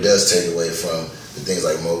 but it does take away from the things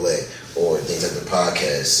like Mole or things like the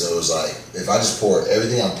podcast. So it's like, if I just pour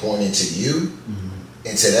everything I'm pouring into you,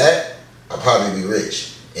 into that, I'll probably be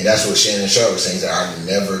rich. And that's what Shannon Sharp was saying, that I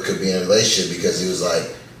never could be in a relationship, because it was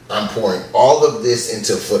like, I'm pouring all of this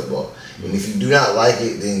into football. And if you do not like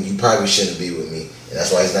it, then you probably shouldn't be with me. And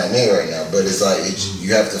that's why he's not married right now. But it's like,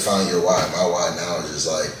 you have to find your why. My why now is just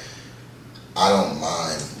like, I don't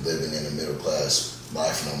mind living in a middle class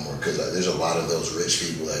life no more, because there's a lot of those rich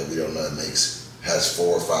people that we don't know that has $4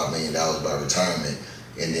 or $5 million by retirement,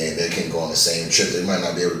 and then they can go on the same trip. They might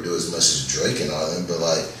not be able to do as much as Drake and all them, but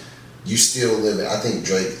like, you still live in. I think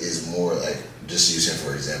Drake is more like, just use him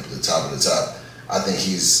for example, the top of the top. I think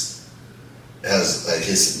has like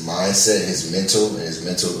his mindset, his mental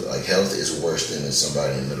like health is worse than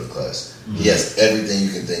somebody in middle class. He has everything you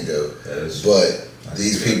can think of, but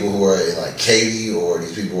these people who are in like Katy, or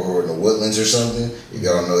these people who are in the Woodlands or something, you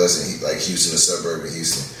gotta know that's in like Houston, a suburb of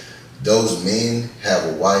Houston. Those men have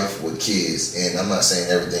a wife with kids, and I'm not saying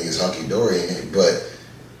everything is hunky dory in it, but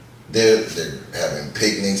they're having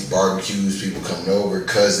picnics, barbecues, people coming over,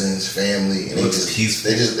 cousins, family, and it's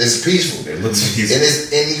peaceful. It's peaceful. It looks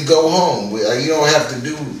peaceful, and you go home. Like, you don't have to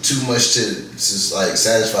do too much to like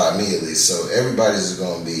satisfy me, at least. So everybody's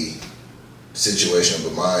going to be situational,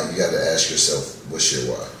 but mine, you got to ask yourself, what's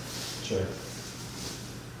your why? Sure.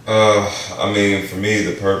 I mean, for me,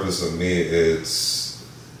 the purpose of me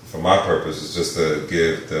for my purpose is just to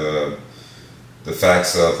give the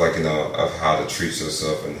facts of, like, you know, of how to treat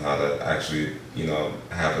yourself and how to actually, you know,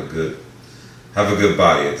 have a good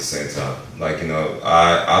body at the same time. Like, you know,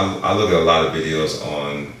 I look at a lot of videos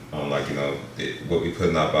on like, you know, what we put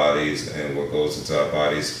in our bodies and what goes into our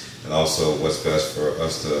bodies, and also what's best for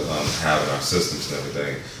us to have in our systems and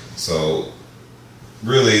everything. So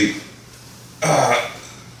really,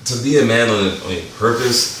 to be a man on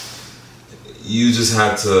purpose, you just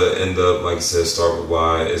have to end up, like you said, start with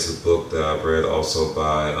why. It's a book that I've read also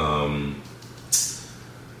by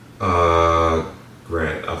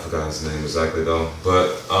Grant. I forgot his name exactly though,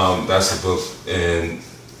 but that's the book. And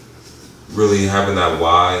really having that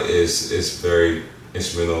why is very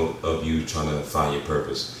instrumental of you trying to find your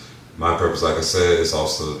purpose. My purpose, like I said, is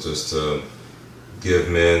also just to give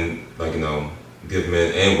men, like, you know, give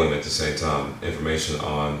men and women at the same time information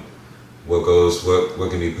on what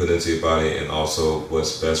can be put into your body, and also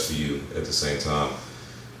what's best for you at the same time,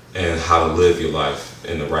 and how to live your life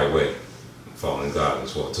in the right way, following God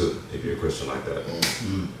as well too, if you're a Christian like that.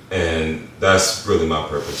 And that's really my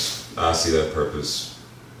purpose. I see that purpose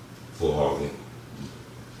full-heartedly.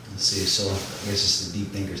 Let's see, so I guess it's the deep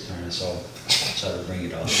thinker's turn, so I'll try to bring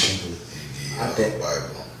it off simply. I think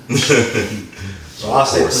Bible. So I'll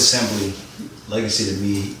say, put simply, legacy to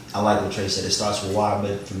me, I like what Trey said. It starts with why,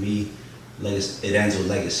 but for me, it ends with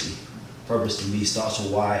legacy. Purpose to me starts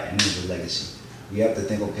with why and ends with legacy. You have to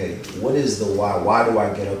think, okay, what is the why? Why do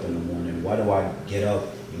I get up in the morning? Why do I get up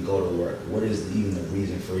and go to work? What is even the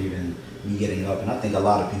reason for even me getting up? And I think a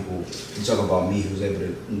lot of people, you talk about me who's able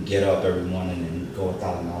to get up every morning and go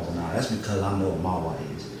 1,000 miles an hour. That's because I know what my why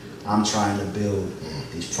is. I'm trying to build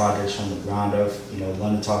these projects from the ground up. You know,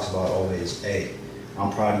 London talks about always, hey,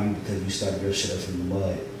 I'm proud of you because you started your shit up from the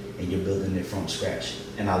mud and you're building it from scratch.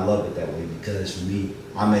 And I love it that way, because for me,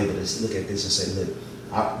 I'm able to look at this and say,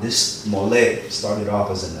 look, this Mole started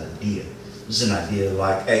off as an idea. This is an idea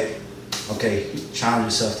like, hey, okay, challenge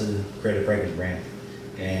yourself to create a fragrance brand.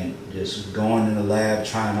 And just going in the lab,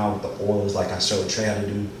 trying out the oils like I showed Trey how to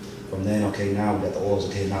do. From then, okay, now we got the oils,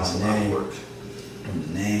 okay, now the name. From the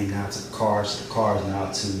name now to the cars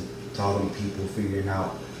now to talking to people, figuring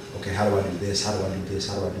out, okay, how do I do this? How do I do this?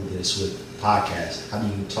 How do I do this with podcasts? How do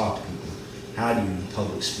you talk to people? How do you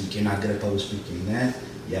public speak? You're not good at public speaking. Then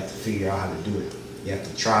you have to figure out how to do it. You have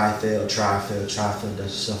to try, fail, dust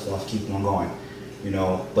yourself off, keep on going. You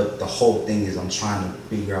know, but the whole thing is I'm trying to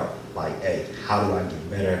figure out, like, hey, how do I get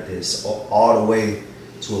better at this? All the way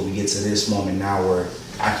to where we get to this moment now where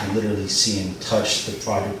I can literally see and touch the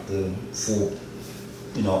project, the full,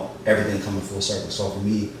 you know, everything coming full circle. So for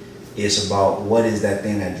me, it's about what is that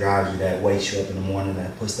thing that drives you, that wakes you up in the morning,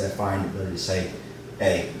 that puts that fire in your belly to say,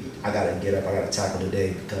 hey, I gotta get up, I gotta tackle the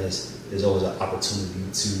day, because there's always an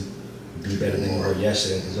opportunity to be better than you were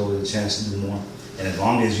yesterday. There's always a chance to do more. And as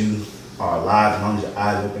long as you are alive, as long as your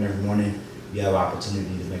eyes open every morning, you have an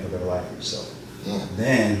opportunity to make a better life for yourself.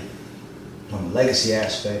 Then, from the legacy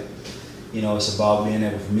aspect, you know, it's about being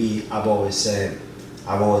able, for me, I've always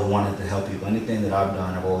wanted to help people. Anything that I've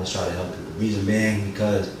done, I've always tried to help people. The reason being,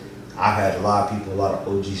 because I've had a lot of people, a lot of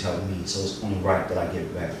OGs help me, so it's only right that I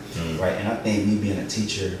give back, right? And I think me being a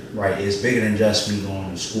teacher, right, is bigger than just me going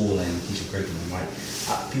to school and teaching curriculum. Like,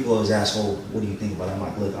 people always ask, "Oh, what do you think about it?" I'm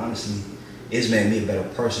like, look, honestly, it's made me a better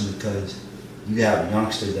person because you have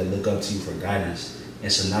youngsters that look up to you for guidance,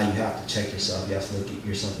 and so now you have to check yourself. You have to look at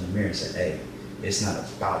yourself in the mirror and say, "Hey, it's not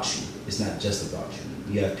about you. It's not just about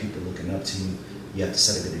you. You have people looking up to you. You have to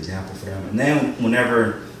set a good example for them." And then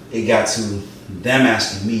whenever it got to them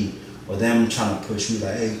asking me, or them trying to push me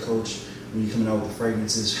like, "Hey, coach, when you coming out with the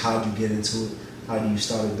fragrances, how do you get into it? How do you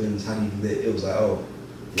start a business? How do you do that?" It was like, oh,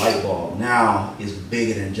 light bulb. Now it's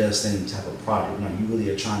bigger than just any type of product. Now you really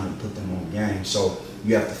are trying to put them on game. So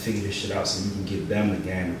you have to figure this shit out so you can give them the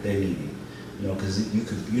game if they need it. You know, because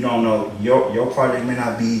you don't know, your project may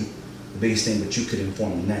not be the biggest thing, but you could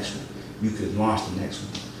inform the next one. You could launch the next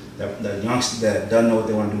one. That youngster that doesn't know what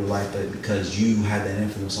they want to do with life, but because you had that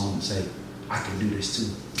influence on them to say, I can do this too.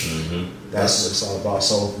 That's what it's all about.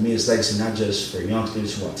 So for me, it's legacy not just for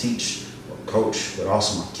youngsters who I teach or coach, but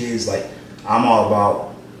also my kids. Like, I'm all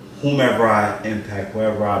about whomever I impact,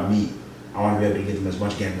 wherever I meet, I want to be able to give them as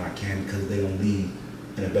much game as I can because they're going to leave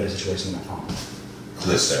in a better situation than I found.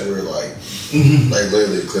 Clip that. We're like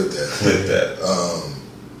literally clip that. Clip that.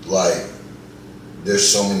 Like, there's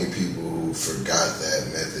so many people who forgot that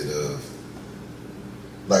method of,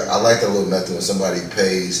 like, I like that little method when somebody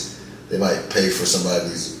pays. They might pay for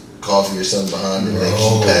somebody's coffee or something behind them. They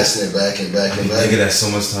keep passing it back and back and back. I get that so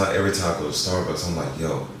much time every time I go to Starbucks. I'm like,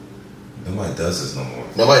 yo, nobody does this no more.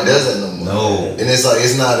 Nobody does that no more. No. And it's like,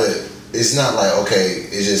 it's not like, okay,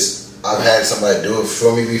 it's just, I've had somebody do it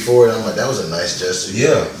for me before, and I'm like, that was a nice gesture.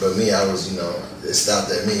 Yeah. But me, I was, it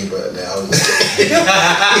stopped at me, but man, I was. I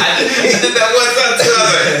did that one time too.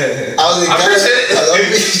 I appreciate it.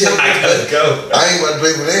 I gotta go. I ain't about to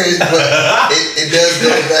pay for theirs, but it does go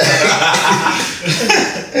back.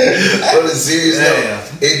 On a serious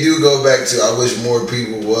note, it do go back to, I wish more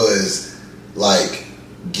people was like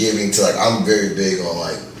giving to, like, I'm very big on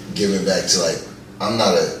like giving back to, like, I'm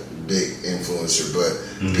not a big influencer, but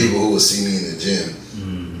people who will see me in the gym.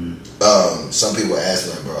 Some people ask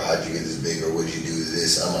me, like, bro, how'd you get this big, or what'd you do to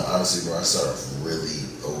this? I'm like, honestly, bro, I started off really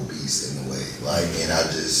obese in a way, like, and I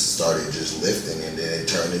just started just lifting, and then it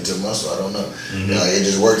turned into muscle. I don't know, like, it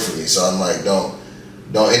just worked for me. So I'm like, don't.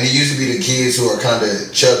 And it used to be the kids who are kind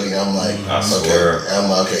of chubby. I'm like,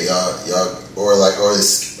 okay, y'all, or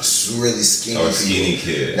this really skinny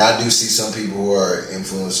kid. And I do see some people who are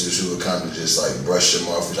influencers who would kind of just like brush them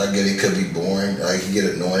off, which I get. It could be boring. Like, you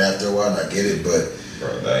get annoying after a while, and I get it, but.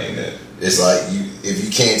 Bro, that ain't it. It's like, if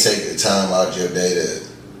you can't take the time out your day to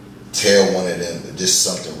tell one of them just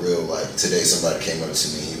something real, like today somebody came up to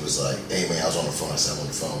me, he was like, "Hey man, I was on the phone." I said, "I'm on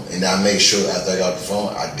the phone," and I made sure after I got off the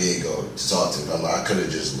phone, I did go to talk to him. I'm like, I could have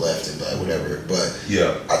just left and like whatever, but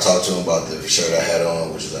yeah, I talked to him about the shirt I had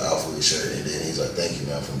on, which was an Alpha League shirt, and then he's like, "Thank you,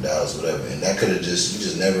 man, from Dallas, whatever." And that could have you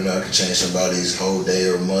just never know, it could change somebody's whole day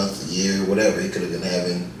or month, year, whatever. He could have been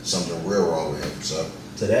having something real wrong with him. So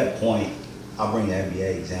to that point, I'll bring the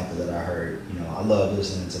NBA example that I heard. I love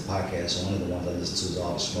listening to podcasts. So one of the ones I listen to is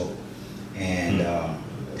All the Smoke. And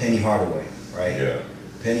Penny Hardaway, right? Yeah.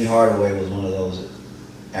 Penny Hardaway was one of those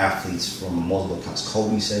athletes from multiple accounts.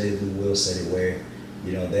 Kobe said it, Will said it, where,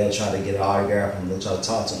 they'll try to get an autograph and they'll try to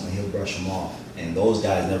talk to him and he'll brush them off. And those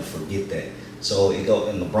guys never forget that. So and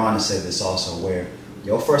LeBron has said this also, where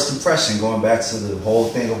your first impression, going back to the whole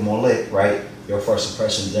thing of Molet, right? Your first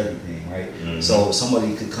impression is everything, right? So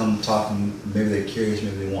somebody could come talk to you, maybe they're curious,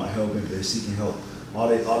 maybe they want help, maybe they're seeking help. All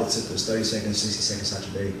it took was 30 seconds, 60 seconds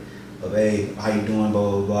out your day of, hey, how you doing,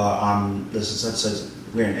 blah, blah, blah. This is such.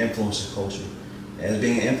 We're an influencer culture. As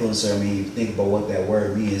being an influencer, I mean, you think about what that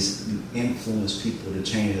word means. You influence people to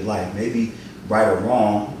change their life. Maybe right or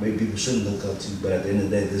wrong, maybe people shouldn't look up to you, but at the end of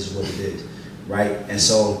the day, this is what it is, right? And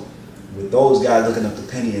so with those guys looking up to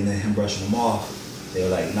Penny and then him brushing them off, they were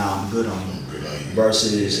like, nah, I'm good on you.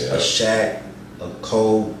 Versus a Shaq, a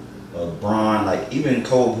Kobe, a Bron, like even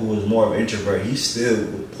Kobe, who was more of an introvert, he still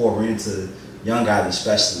would pour into young guys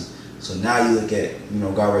especially. So now you look at,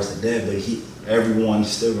 God rest the dead, but everyone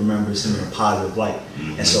still remembers him in a positive light.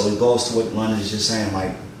 And so it goes to what London is just saying,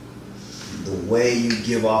 like, the way you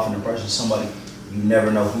give off an impression of somebody, you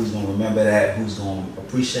never know who's going to remember that, who's going to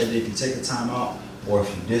appreciate it if you take the time out, or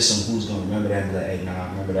if you diss him, who's going to remember that and be like, hey, nah, I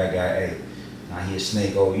remember that guy, hey, nah, he a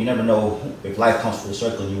snake. Or you never know if life comes full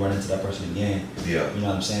circle and you run into that person again. Yeah. You know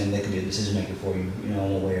what I'm saying? They could be a decision maker for you,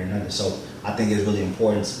 one way or another. So I think it's really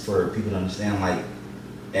important for people to understand, like,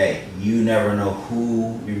 hey, you never know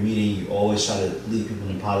who you're meeting. You always try to lead people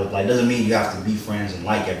in a positive light. Doesn't mean you have to be friends and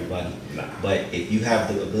like everybody. Nah. But if you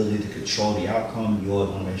have the ability to control the outcome, you always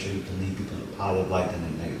want to make sure you can lead people in a positive light than a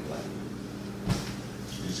negative light.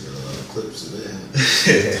 just got a lot of clips of that.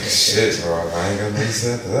 Shit, bro. I ain't got nothing to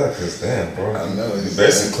say after that, because damn, bro. I know. You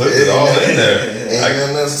basically clipped it all in there. Ain't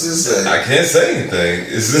nothing else to say. I can't say anything.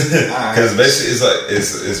 Because basically it's like,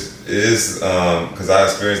 because I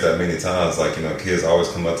experienced that many times. Like, you know, kids always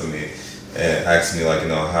come up to me and ask me, like, you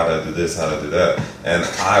know, how to do this, how to do that. And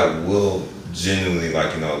I will genuinely,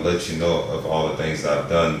 like, you know, let you know of all the things that I've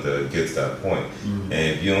done to get to that point. Mm-hmm.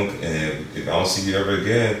 And if I don't see you ever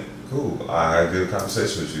again, cool. I had a good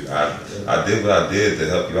conversation with you. I did what I did to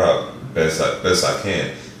help you out best I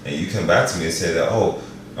can. And you come back to me and say that,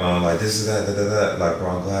 like this is that. Like, bro,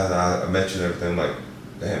 I'm glad I met you and everything. I'm like,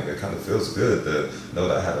 damn, it kind of feels good to know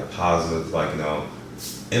that I had a positive, like, you know,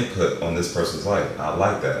 input on this person's life. I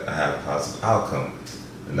like that. I had a positive outcome.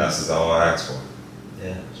 And that's just all I asked for.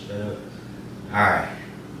 Yeah, straight up. Alright,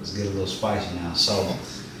 let's get a little spicy now. So,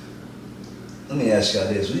 let me ask y'all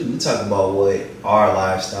this. We talk about what our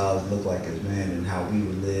lifestyles look like as men and how we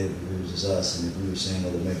would live if it was just us and if we were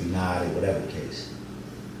single or maybe not or whatever the case.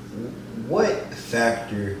 What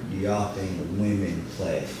factor do y'all think women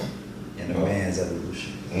play in a man's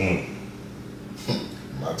evolution?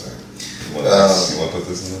 My turn. You want to put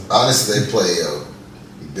this in there? Honestly, they play a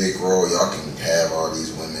big role. Y'all can have all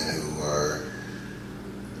these women who are,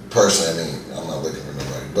 personally, I mean, I'm not looking for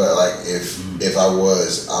nobody, but like if I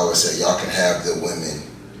was, I would say y'all can have the women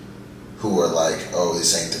who are like, oh,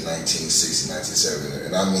 this ain't the 1960s, 1970s,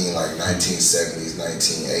 and I mean like 1970s,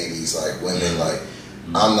 1980s, like women like,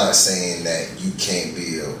 I'm not saying that you can't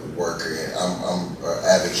be a worker. I'm an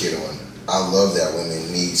advocate on, I love that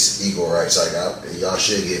women needs equal rights. Like, y'all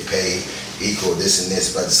should get paid equal this and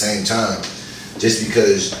this, but at the same time, just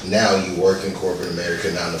because now you work in corporate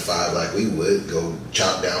America 9 to 5, like we would, go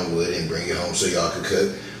chop down wood and bring it home so y'all could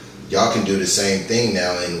cook. Y'all can do the same thing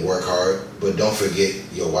now and work hard, but don't forget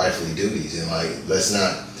your wifely duties. And like, let's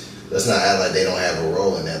not act like they don't have a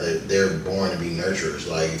role in that. They're born to be nurturers.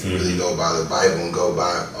 Like, if you really go by the Bible and go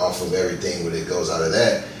by off of everything that goes out of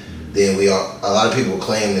that, then a lot of people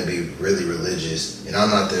claim to be really religious, and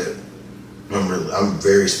I'm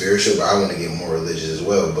very spiritual, but I want to get more religious as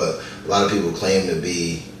well. But a lot of people claim to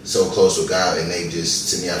be so close with God, and they just,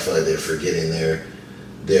 to me, I feel like they're forgetting their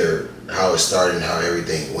how it started and how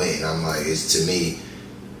everything went. And I'm like, to me,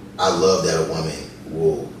 I love that a woman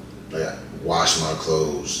will like wash my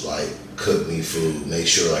clothes, like cook me food, make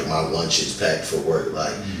sure like my lunch is packed for work.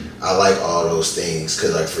 Like, I like all those things,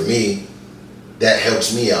 because like for me, that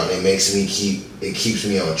helps me out, and it keeps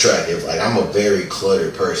me on track. If like, I'm a very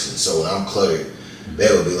cluttered person, so when I'm cluttered, they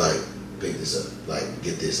will be like, pick this up, like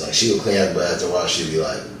get this. Like, she will clean up, but after a while she'll be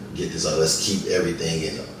like, get this up. Let's keep everything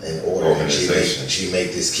in order. And she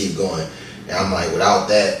make this keep going. And I'm like, without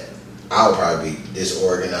that, I'll probably be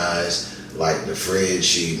disorganized. Like the fridge,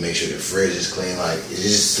 she make sure the fridge is clean. Like, it's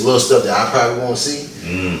just little stuff that I probably won't see.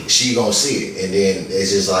 She gonna see it, and then it's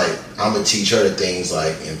just like, I'm gonna teach her the things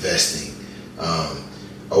like investing.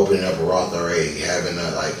 Opening up a Roth IRA, having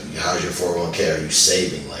like, how's your 401k? Are you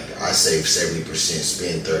saving? Like, I save 70%,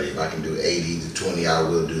 spend 30. If I can do 80 to 20, I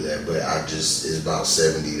will do that. But it's about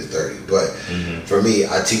 70 to 30. But for me,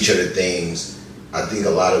 I teach her the things. I think a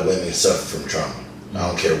lot of women suffer from trauma. I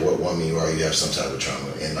don't care what woman you are, you have some type of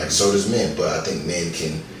trauma, and like so does men. But I think men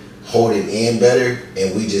can hold it in better,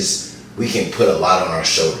 and we can put a lot on our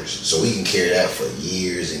shoulders, so we can carry that for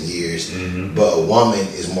years and years. But a woman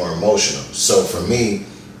is more emotional. So for me,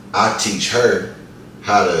 I teach her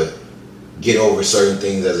how to get over certain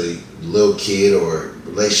things as a little kid, or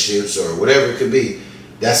relationships, or whatever it could be.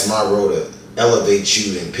 That's my role, to elevate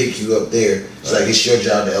you and pick you up there. It's like, it's your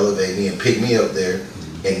job to elevate me and pick me up there.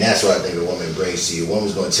 And that's what I think a woman brings to you. A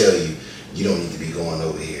woman's going to tell you, you don't need to be going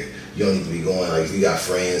over here. You don't need to be going, like, if you got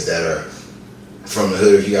friends that are from the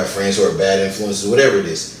hood, or if you got friends who are bad influences, whatever it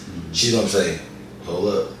is, she's going to say,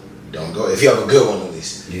 hold up, don't go. If you have a good one, at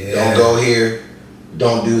least. Don't go here.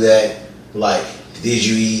 Don't do that. Like, did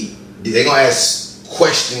you eat? They're going to ask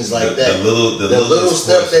questions like that. The little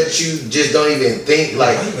stuff that you just don't even think.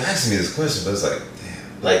 Like, why are you asking me this question? But it's like,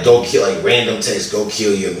 like, go kill, like random text, go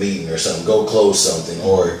kill your meeting or something, go close something,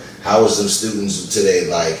 or how was them students today?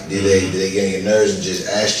 Like, did they get on your nerves, and just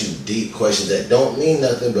ask you deep questions that don't mean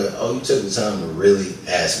nothing, but you took the time to really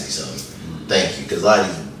ask me something. Thank you, because a lot of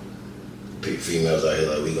these females out here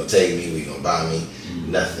like, we gonna take me, we gonna buy me,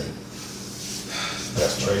 nothing.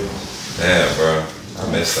 That's true. Damn, bro, I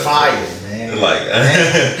missed that. Fire, man. Like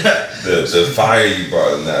the fire you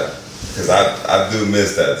brought in that. Because I do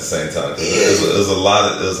miss that at the same time. There's a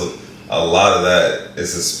lot of that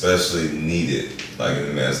is especially needed, like, in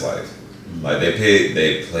a man's life. Like, they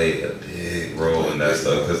play a big role in that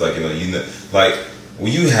stuff. Because, like, you know, like,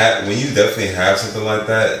 when you definitely have something like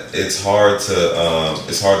that, it's hard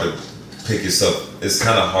to pick yourself. It's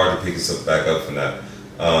kind of hard to pick yourself back up from that,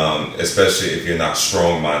 especially if you're not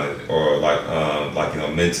strong-minded or like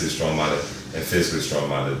mentally strong-minded and physically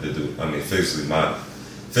strong-minded to do. I mean, physically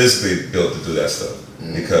built to do that stuff,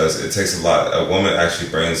 because it takes a lot. A woman actually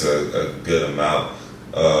brings a good amount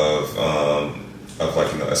of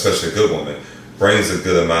like, especially a good woman brings a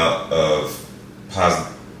good amount of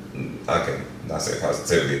I can not say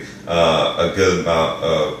positivity, a good amount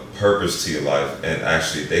of purpose to your life, and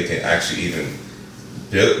actually they can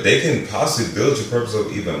possibly build your purpose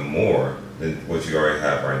up even more than what you already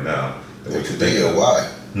have right now. It could be your why.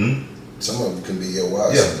 Some of them can be your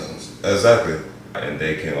why. Yeah, sometimes. exactly. And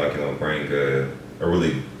they can bring a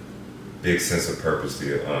really big sense of purpose to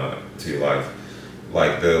your life.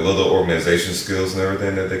 Like the little organization skills and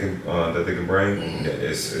everything that they can bring,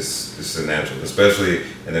 it's a natural, especially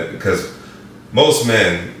because most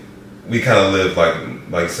men, we kind of live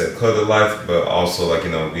like you said, cluttered life, but also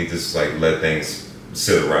we just let things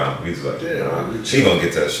sit around. We just we gonna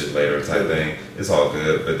get to that shit later type thing. It's all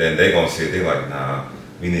good, but then they gonna see it. They like, nah,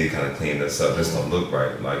 we need to kind of clean this up. This don't look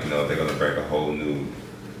right. They're gonna bring a whole new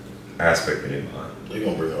aspect in your mind. They're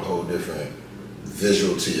gonna bring a whole different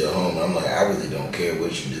visual to your home. I'm like, I really don't care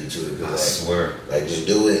what you do to it. I swear. Just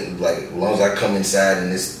do it. As long as I come inside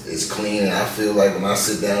and it's clean, and I feel like when I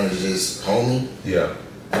sit down, it's just homey. Yeah.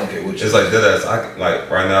 I don't care what you It's like that.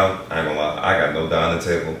 Right now, I ain't gonna lie, I got no dining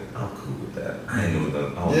table. I'm cool with that. I ain't doing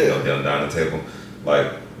I don't need no damn dining table.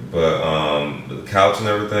 But the couch and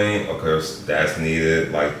everything, of course, that's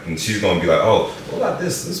needed. And she's gonna be like, oh, what about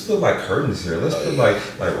this? Let's put curtains here. Let's put like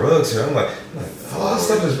rugs here. I'm like, all this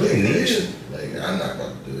stuff is really needed. I'm not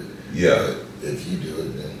about to do it. Yeah. But if you do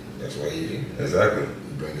it, then that's why you're here. Exactly.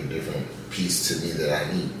 You bring a different piece to me that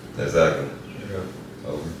I need. Exactly. Yeah.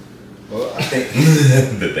 Over. Well, I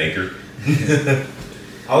think the thinker.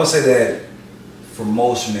 I would say that for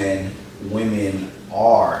most men, women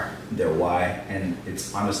are their why, and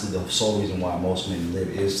it's honestly the sole reason why most men live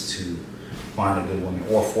is to find a good woman,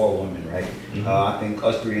 or for women, right? I think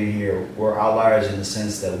us three in here, we're outliers in the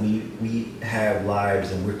sense that we have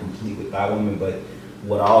lives and we're complete without women, but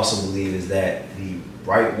what I also believe is that the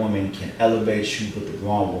right woman can elevate you, but the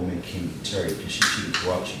wrong woman can deter you, because she can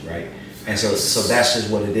corrupt you, right? And so that's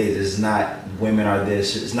just what it is. It's not women are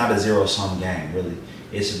this. It's not a zero-sum game, really.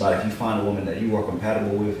 It's about if you find a woman that you are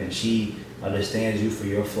compatible with and she understands you for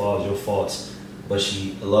your flaws, your faults, but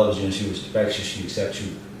she loves you and she respects you, she accepts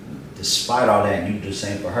you despite all that, and you do the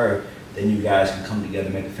same for her, then you guys can come together,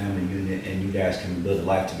 make a family unit, and you guys can build a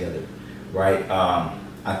life together, right?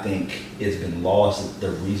 I think it's been lost, the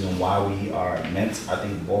reason why we are meant. I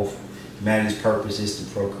think both humanity's purpose is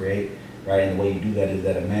to procreate, right? And the way you do that is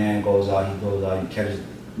that a man goes out, he catches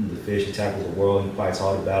the fish, he tackles the world, he fights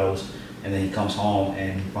all the battles, and then he comes home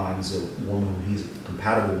and he finds a woman who he's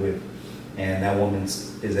compatible with, and that woman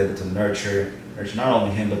is able to nurture not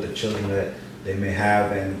only him but the children that they may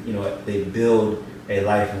have, and they build a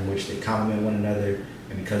life in which they complement one another,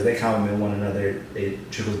 and because they complement one another,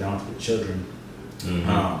 it trickles down to the children.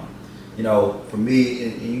 For me,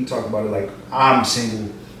 and you talk about it, I'm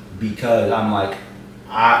single because I'm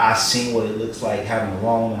I've seen what it looks like having a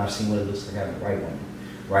wrong woman. I've seen what it looks like having the right woman,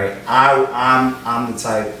 right? I'm the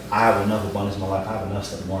type, I have enough abundance in my life, I have enough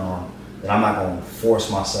stuff going on that I'm not going to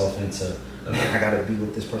force myself into, I got to be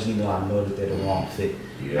with this person even though I know that they're the wrong fit.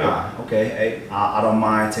 Okay, hey, I don't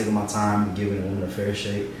mind taking my time, giving a woman a fair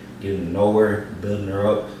shake, getting to know her, building her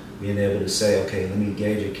up, being able to say, okay, let me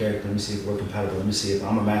gauge your character, let me see if we're compatible, let me see if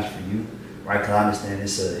I'm a match for you, right? Because I understand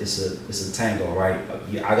it's a tango, right?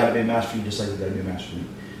 I got to be a match for you just like you got to be a match for me,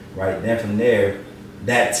 right? Then from there,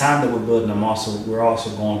 that time that we're building, we're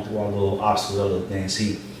also going through our little obstacles, our little things.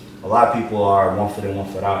 See, a lot of people are 1 foot in,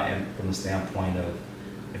 1 foot out, and from the standpoint of,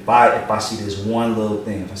 if I see this one little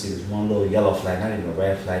thing, if I see this one little yellow flag, not even a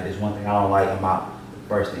red flag, there's one thing I don't like, I'm out. The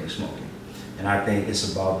first thing is smoking. And I think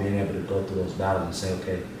it's about being able to go through those battles and say,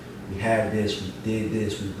 okay, we have this, we did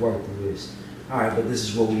this, we worked through this. All right, but this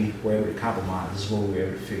is what we were able to compromise. This is what we were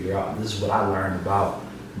able to figure out. This is what I learned about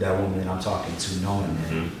that woman that I'm talking to, knowing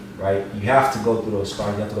that, right? You have to go through those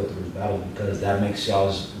scars, you have to go through those battles, because that makes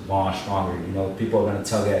y'all's bond stronger. People are going to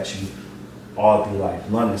tug at you all through life.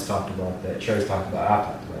 London's talked about that. Cherry's talked about it. I've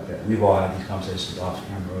talked about that. We've all had these conversations off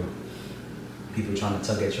camera. People trying to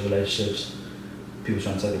tug at your relationships. People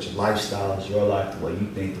trying to tug at your lifestyles, your life, the way you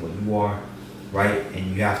think, the way you are, right?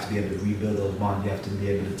 And you have to be able to rebuild those bonds. You have to be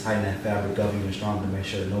able to tighten that fabric up even stronger to make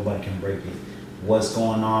sure that nobody can break it. What's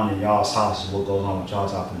going on in y'all's house is what goes on with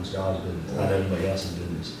y'all's house, and it's y'all's business, not everybody else's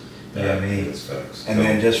business. You know what I mean? That's facts. And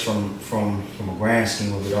then just from a grand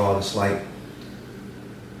scheme of it all, it's like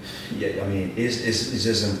Yeah, I mean, it's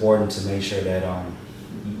just important to make sure that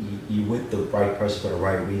you with the right person for the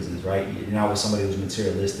right reasons, right? You're not with somebody who's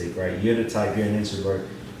materialistic, right? You're the type, you're an introvert,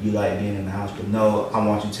 you like being in the house, but no, I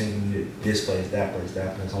want you taking me to this place, that place,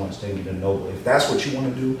 that place. I want you to take me to Noble. If that's what you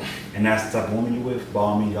want to do, and that's the type of woman you're with, by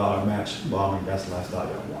all means, y'all are a match. By all means, that's the lifestyle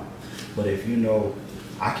y'all want. But if you know,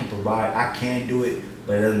 I can provide, I can do it,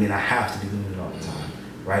 but it doesn't mean I have to be doing it all the time,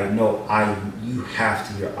 right? No, you have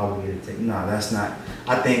to, you're obligated to take. No, that's not.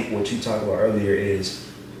 I think what you talked about earlier is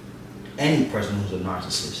any person who's a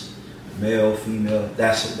narcissist, male, female,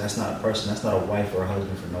 that's not a person, that's not a wife or a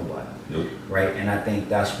husband for nobody. Nope. Right? And I think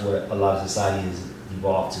that's what a lot of society has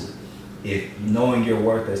evolved to. If knowing your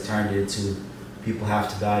worth has turned into people have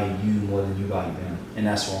to value you more than you value them. And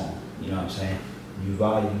that's wrong. You know what I'm saying? You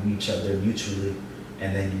value each other mutually,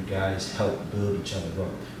 and then you guys help build each other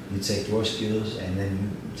up. You take your skills and then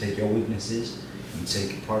you take your weaknesses, you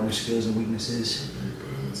take your partner's skills and weaknesses,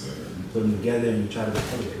 you put them together and you try to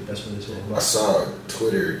elevate. That's what it's all about. I saw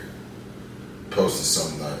Twitter posted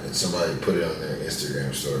something and somebody put it on their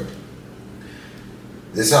Instagram story.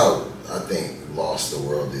 This is how I think lost the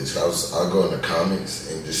world is. I'll go in the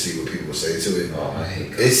comments and just see what people say to it. Oh, I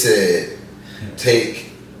hate it said,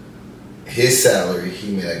 take his salary,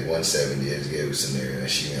 he made like 170, I just gave a scenario, and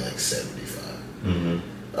she made like 75.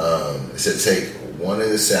 Mm-hmm. It said take one of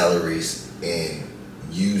the salaries and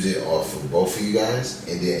use it off of both of you guys,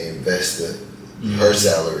 and then invest her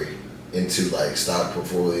salary into like stock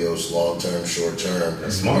portfolios, long term, short term,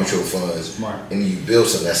 mutual funds, and you build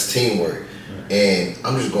something. That's teamwork. And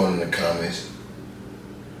I'm just going in the comments.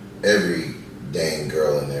 Every dang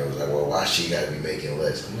girl in there was like, "Well, why she got to be making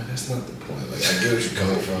less?" I'm like, "That's not the point. Like, I get where you're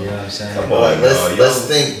coming from. You know what I'm saying? Come But on, like, let's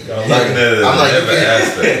think. I'm looking at it I'm like, every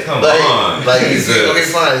aspect. Come on, like you Jesus. see, okay,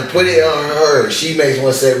 fine. Put it on her. She makes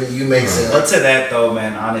 170. You make some. But to that though,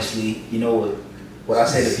 man, honestly, you know what I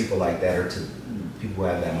say to people like that, or to people who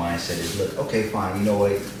have that mindset is, look, okay, fine, you know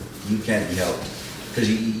what, you can't be helped because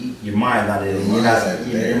your mind's not in it.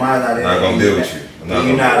 Your mind's not in it. Not gonna deal with you.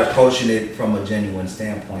 You're not approaching it from a genuine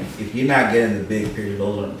standpoint. If you're not getting the big picture,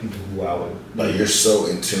 those are the people who I would. Like, you're so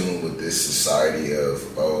in tune with this society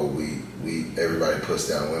of, oh, we everybody puts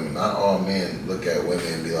down women. Not all men look at women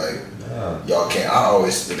and be like, y'all can't.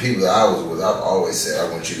 The people that I was with, I've always said,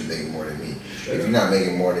 I want you to make more than me. If you're not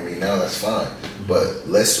making more than me now, that's fine. But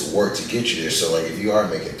let's work to get you there. So like, if you are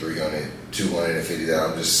making 300, 250,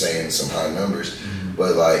 I'm just saying some high numbers.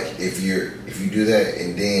 But like, if you do that,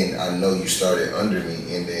 and then I know you started under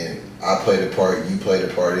me, and then I played a part, you played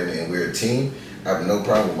a part in it, and we're a team, I have no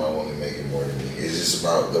problem with my woman making more than me. It's just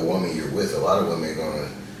about the woman you're with. A lot of women are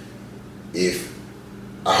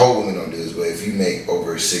I hope women don't do this, but if you make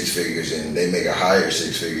over 6 figures and they make a higher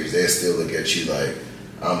 6 figures, they'll still look at you like,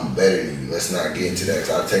 I'm better than you. Let's not get into that, because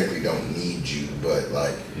I technically don't need you, but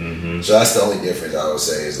like, so that's the only difference I would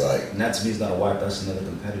say is like. And that to me is not a wife, that's another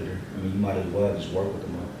competitor. I mean, you might as well just work with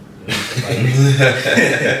them all.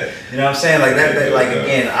 You know what I'm saying? Like that like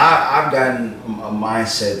again, I've gotten a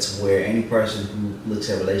mindset to where any person who looks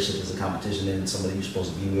at relationships as a competition and somebody you're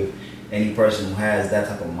supposed to be with, any person who has that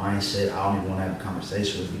type of mindset, I don't even want to have a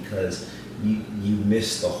conversation with, because you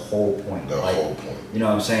miss the whole point. Whole point. You know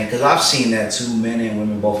what I'm saying? Because I've seen that too. Men and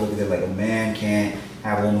women both look at it like a man can't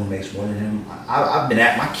have a woman who makes more than him. I've been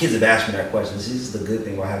my kids have asked me that question. This is the good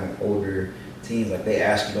thing about having older teens. Like, they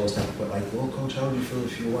ask you those type of questions. Like, well, coach, how would you feel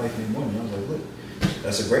if your wife made more than you? I was like, look,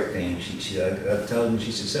 that's a great thing. She that tells me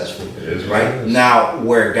she's successful. Right? Now,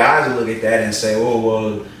 where guys will look at that and say, oh,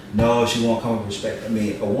 well, no, she won't come with respect. I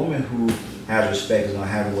mean, a woman who has respect is going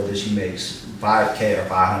to have it whether she makes $5K or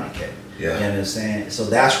 $500K. Yeah. You understand? So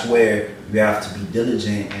that's where you have to be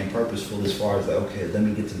diligent and purposeful as far as like, okay, let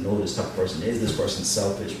me get to know this type of person. Is this person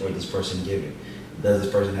selfish, or is this person giving? Does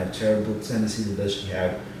this person have charitable tendencies, or does she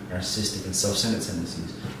have narcissistic and self-centered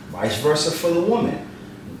tendencies? Vice versa for the woman.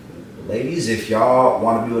 Ladies, if y'all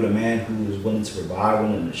want to be with a man who is willing to provide,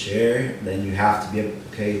 willing to share, then you have to be,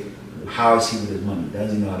 okay, how is he with his money?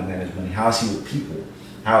 Does he know how to manage money? How is he with people?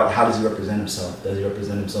 How does he represent himself? Does he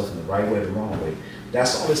represent himself in the right way or the wrong way?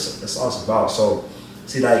 That's all it's about. So,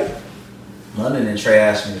 see, like, London and Trey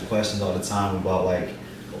ask me the questions all the time about, like,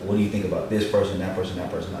 what do you think about this person, that person, that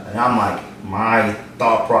person? And I'm like, my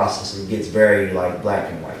thought process, it gets very, like, black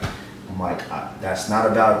and white. I'm like, that's not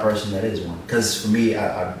about a person, that is one. Because for me,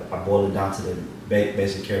 I boil it down to the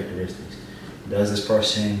basic characteristics. Does this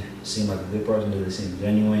person seem like a good person? Do they seem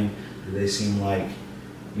genuine? Do they seem like,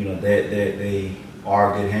 you know, they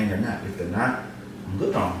are a good hang or not? If they're not, I'm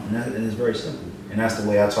good on them. And it's very simple. And that's the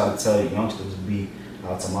way I try to tell youngsters to be,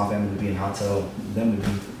 how I tell my family to be, and how I tell them to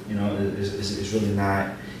be. You know, it's really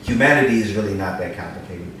not, humanity is really not that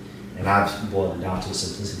complicated. And I've boiled it down to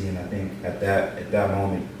simplicity, and I think at that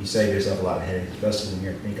moment, you save yourself a lot of headaches, especially when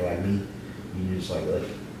you're thinking like me. You're just like, look,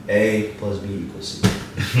 A plus B equals C.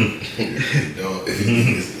 Don't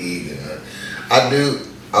it's even. I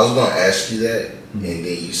was gonna ask you that, and then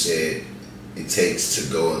you said it takes to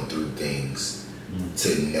going through things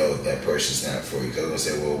to know that person's not for you. Because I was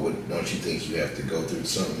gonna say, well, don't you think you have to go through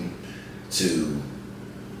something to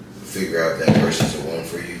figure out that person's the one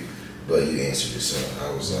for you? But you answered it, so I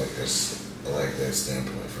was like, I like that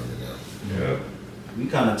standpoint from it now. Yeah. We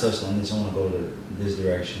kind of touched on this. I want to go to this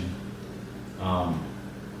direction. You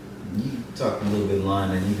talked a little bit, Lon,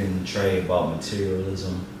 and even Trey, about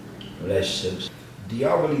materialism, relationships. Do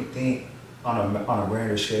y'all really think, on a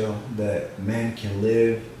grander scale, that men can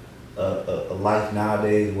live a life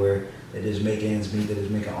nowadays where they just make ends meet, they just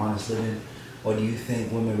make an honest living? Or do you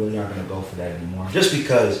think women really aren't going to go for that anymore? Just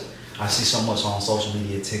because I see so much on social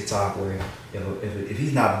media, TikTok, where if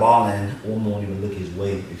he's not balling, a woman won't even look his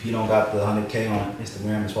way. If he don't got the 100K on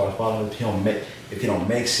Instagram as far as followers, if he don't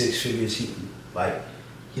make six figures, he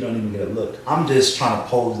don't even get a look. I'm just trying to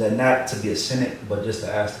pose that, not to be a cynic, but just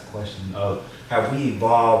to ask the question of, have we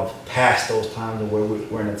evolved past those times where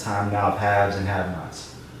we're in a time now of haves and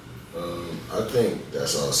have-nots? I think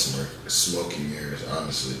that's all smoky mirrors,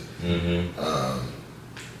 honestly. Mm-hmm.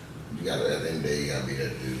 You gotta, at the end of the day, you gotta be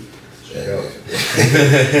that dude.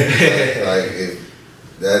 If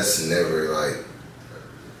that's never like,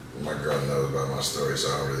 my girl knows about my story,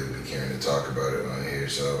 so I don't really be caring to talk about it on here.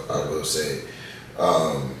 So I will say,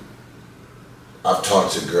 I've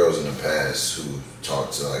talked to girls in the past who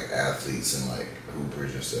talked to like athletes and like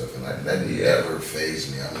hoopers and stuff, and like that never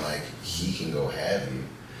fazed me. I'm like, he can go have you.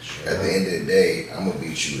 Sure. At the end of the day, I'm gonna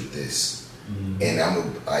beat you with this. And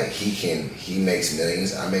he makes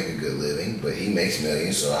millions. I make a good living, but he makes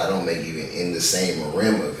millions, so I don't make even in the same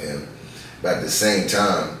rim of him. But at the same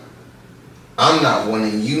time, I'm not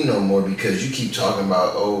wanting you no more because you keep talking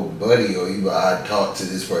about, oh, buddy, or I talked to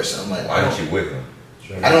this person. I'm like, why aren't you with him?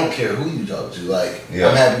 I don't care who you talk to. Like,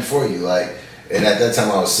 I'm happy for you. Like, and at that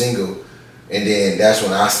time I was single, and then that's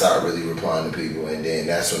when I started really replying to people, and then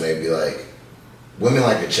that's when they'd be like, women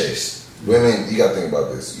like a chase. Women, you gotta think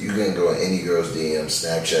about this. You can go in any girl's DM,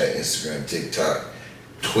 Snapchat, Instagram, TikTok,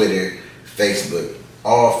 Twitter, Facebook,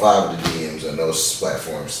 all 5 of the DMs on those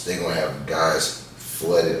platforms, they're gonna have guys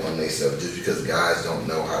flooded on their stuff just because guys don't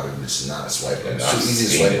know how to just not swipe up. It's too easy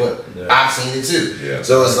to swipe up. Yeah. I've seen it too. Yeah.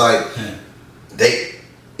 So it's like,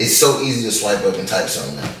 it's so easy to swipe up and type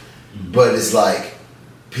something out. But it's like,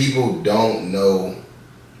 people don't know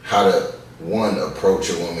how to, one,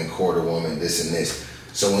 approach a woman, court a woman, this and this.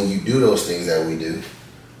 So when you do those things that we do,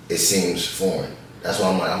 it seems foreign. That's why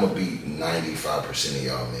I'm like, I'm gonna beat 95% of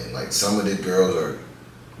y'all men. Like, some of the girls are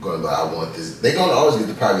gonna be like, I want this. They're gonna always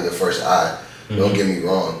get probably the first eye. Don't get me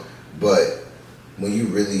wrong. But when you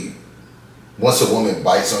really, once a woman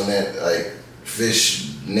bites on that, like, fish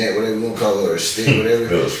net, whatever you want to call it, or stick, whatever,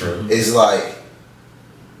 it's like,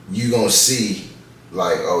 you gonna see,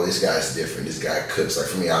 like, oh, this guy's different. This guy cooks. Like,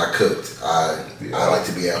 for me, I cooked. I like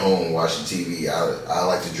to be at home watching TV. I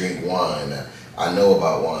like to drink wine. I know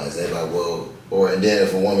about wines. They're like, well, and then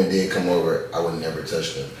if a woman did come over, I would never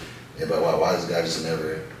touch them. They're like, why does this guy just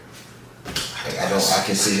never? Like, I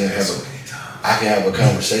can sit here and I can have a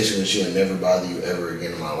conversation with you and never bother you ever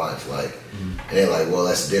again in my life. Like, and they're like, well,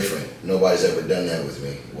 that's different. Nobody's ever done that with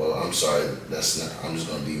me. Well, I'm sorry. That's not. I'm just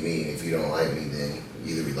gonna be me. If you don't like me, then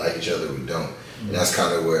either we like each other or we don't. And that's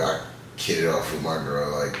kind of where I kidded off with my girl.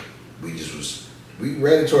 Like, we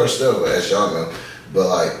ran into our stuff, as y'all know, but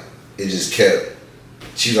like, it just kept,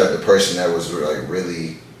 she's like the person that was like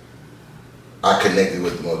really, I connected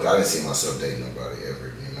with the most. I didn't see myself dating nobody ever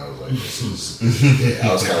again. I was like, this is,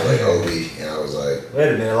 I was kind of like Obi, and I was like,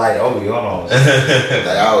 wait a minute, like Obi, hold on. Like,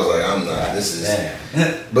 I was like, I'm not, this is,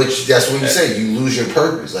 but that's what you say, you lose your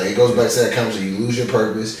purpose. Like, it goes back to that conversation, you lose your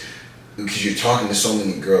purpose. Because you're talking to so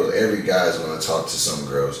many girls, every guy's going to talk to some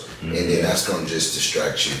girls, and then that's going to just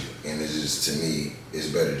distract you. And it's just, to me, it's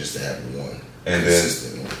better just to have one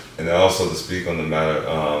consistent one. And then also to speak on the matter,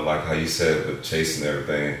 like how you said with chasing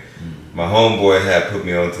everything, my homeboy had put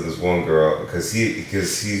me on to this one girl because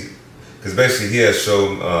basically he had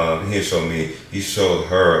showed me, he showed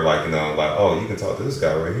her like, you know, like, oh, you can talk to this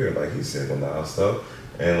guy right here, like, he's single now and stuff.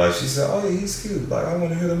 And like, she said, oh yeah, he's cute. Like, I want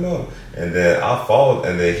to hear them more. And then I followed,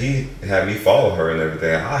 and then he had me follow her and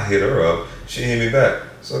everything. I hit her up. She hit me back.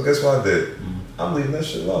 So guess what I did? I'm leaving that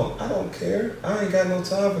shit alone. I don't care. I ain't got no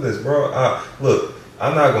time for this, bro. Look,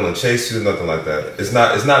 I'm not gonna chase you, nothing like that. It's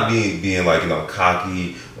not being like, you know,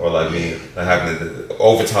 cocky or like me not having the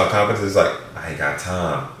overtime confidence. It's like, I ain't got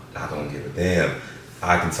time. I don't give a damn.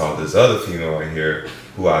 I can talk to this other female right here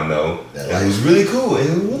who I know That and likes who's really cool and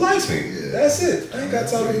who likes me. Yeah. That's it. I ain't got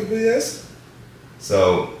to talk to anybody else.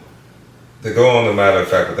 So, to go on the matter of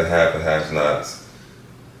fact with the have and have-nots,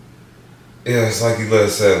 yeah, it's like you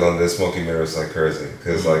said on this smoky mirrors like crazy.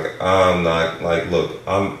 Because, like, I'm not, like, look,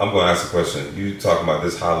 I'm going to ask a question. You talking about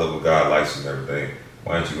this high-level guy likes you and everything.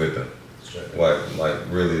 Why aren't you with them? What, like,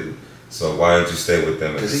 really? So why don't you stay with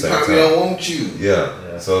them at the Because he same time? probably don't want you.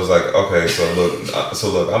 Yeah. So it's like, okay, so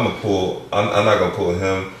look, I'm gonna pull. I'm not gonna pull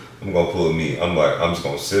him. I'm gonna pull me. I'm just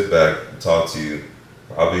gonna sit back, talk to you,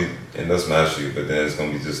 probably, and let's match you. But then it's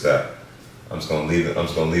gonna be just that. I'm just gonna leave it. I'm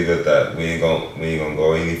just gonna leave it at that. We ain't gonna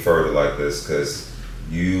go any further like this because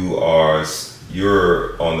you're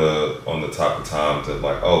on the top of time to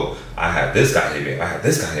like, oh, I had this guy hit me. I had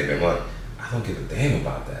this guy hit me. I'm like, I don't give a damn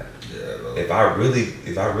about that. Yeah, If I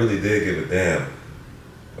really did give a damn,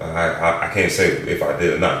 I can't say if I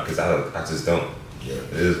did or not because I just don't. Yeah.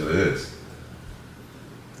 It is what it is.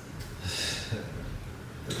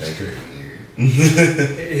 Thank you.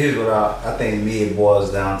 Here's what I think it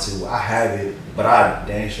boils down to. I have it, but I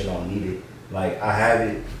damn sure don't need it. Like, I have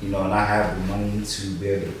it, and I have the money to be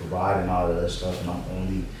able to provide and all of that stuff, and I'm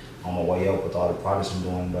only on my way up with all the projects I'm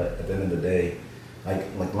doing. But at the end of the day,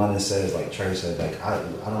 like London says, like Trey said, like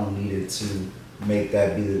I don't need it to make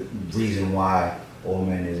that be the reason why a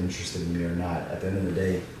woman is interested in me or not. At the end of the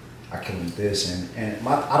day, I can do this, and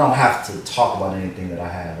I don't have to talk about anything that I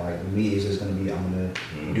have. Like, with me, it's just gonna be, I'm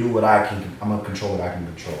gonna do what I can. I'm gonna control what I can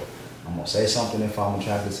control. I'm gonna say something if I'm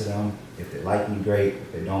attracted to them. If they like me, great.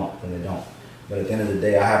 If they don't, then they don't. But at the end of the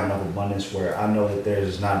day, I have enough abundance where I know that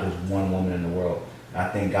there's not just one woman in the world. And I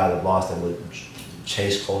think God have lost that with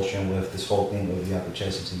chase culture and with this whole thing of you have to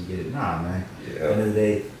chase until you get it. Nah, man. Yeah. At the end of the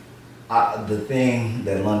day, the thing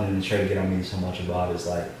that London and Trey get on me so much about is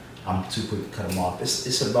like, I'm too quick to cut them off.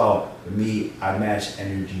 It's about, for me, I match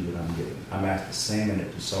energy what I'm getting. I match the same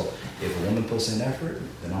energy. So if a woman puts in effort,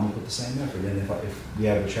 then I'm gonna put the same effort. Then if we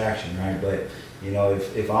have attraction, right? But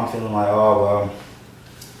if I'm feeling like, oh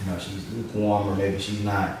well, she's lukewarm or maybe she's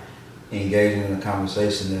not engaging in the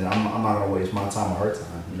conversation, then I'm not gonna waste my time or her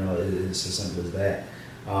time. It's as simple as that.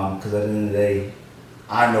 Because at the end of the day,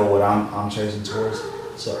 I know what I'm chasing towards.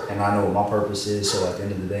 So, and I know what my purpose is. So at the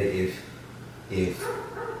end of the day,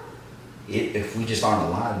 if we just aren't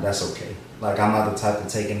aligned, that's okay. Like, I'm not the type to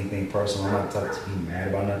take anything personal. I'm not the type to be mad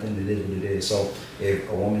about nothing. It is what it is. So if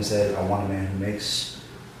a woman said, I want a man who makes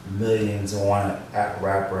millions and want a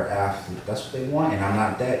rapper, athlete, that's what they want, and I'm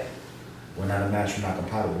not that. We're not a match. We're not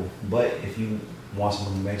compatible. But if you want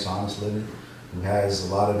someone who makes an honest living, who has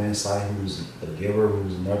a lot of insight, who's a giver,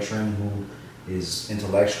 who's nurturing, who is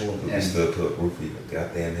intellectual, And still put roof in your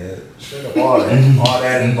goddamn head. Straight up, all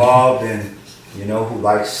that involved, and who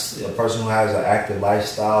likes a person who has an active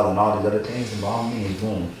lifestyle and all these other things, and by all means,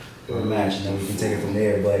 boom, we're a match, and then we can take it from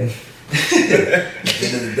there. But at the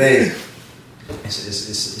end of the day,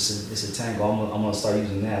 it's a tangle. I'm gonna start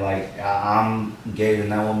using that. Like, I'm gauging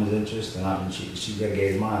that woman's interest, and she got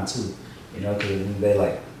gauge mine too. Because at the end of the day,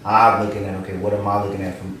 like, I'm looking at, okay, what am I looking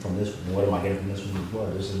at from this one? What am I getting from this one as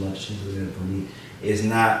well? Just as much as she's looking at from me. It's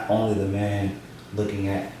not only the man looking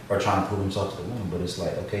at or trying to prove himself to the woman, but it's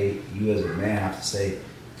like, okay, you as a man have to say,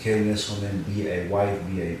 can this woman be a wife,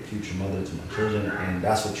 be a future mother to my children? And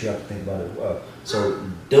that's what you have to think about as well. So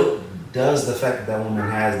does the fact that woman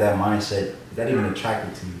has that mindset, is that even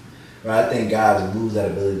attractive to you? Right? I think guys lose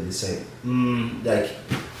that ability to say, like,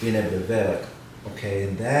 being able to vet, like, okay,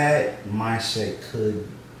 that mindset could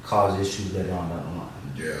cause issues later on down the line.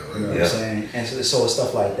 Yeah. You know what I'm saying? And so it's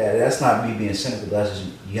stuff like that. That's not me being cynical. That's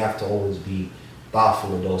just, you have to always be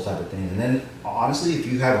thoughtful of those type of things. And then, honestly, if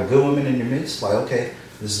you have a good woman in your midst, like, okay,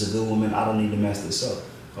 this is a good woman, I don't need to mess this up.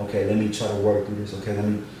 Okay, let me try to work through this. Okay, let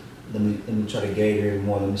me try to gauge her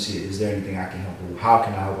more. Let me see, is there anything I can help her with? How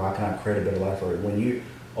can I help her? How can I create a better life for her? When you're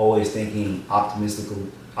always thinking optimistically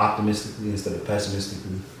instead of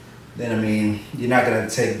pessimistically, then, you're not going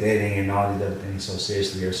to take dating and all these other things so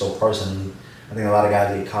seriously or so personally. I think a lot of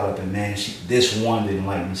guys get caught up in, man, this one didn't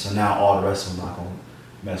like me, so now all the rest of them not going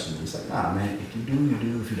to mess with me. It's like, nah, man, if you do, you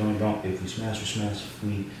do. If you don't, you don't. If we smash, we smash. If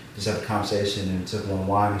we just have a conversation and sip on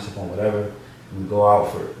wine or sip on whatever, and we go out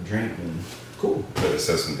for a drink, and cool. Better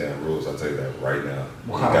set some damn rules, I'll tell you that right now.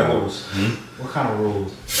 What kind of rules? What kind of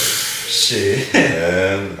rules? Shit.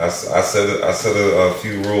 And I said a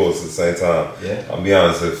few rules at the same time. Yeah. I'll be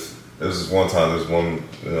honest, if there was one time, there was one,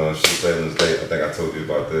 she was late on this date. I think I told you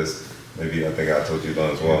about this. Maybe I think I told you about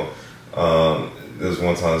it as well. There was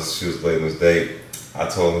one time she was late on this date. I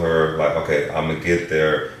told her, like, okay, I'm going to get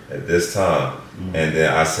there at this time. And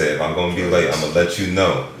then I said, if I'm going to be late, I'm going to let you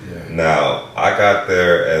know. Now, I got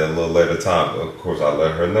there at a little later time. Of course, I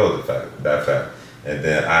let her know that fact. And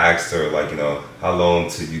then I asked her, like, how long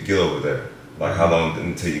till you get over there? Like, how long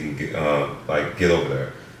until you can get over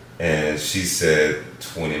there? And she said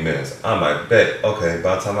 20 minutes. I'm like, bet, okay,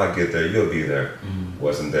 by the time I get there, you'll be there.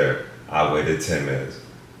 Wasn't there. I waited 10 minutes.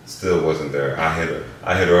 Still wasn't there. I hit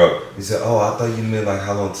her up. He said, oh, I thought you meant like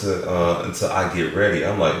how long until I get ready.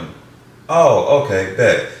 I'm like, oh, okay,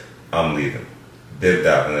 bet. I'm leaving. Dipped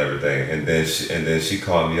out and everything. And then she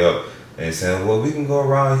called me up and said, well, we can go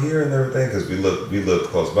around here and everything because we live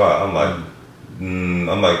close by. I'm like,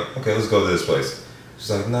 okay, let's go to this place.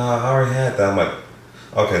 She's like, nah, I already had that. I'm like,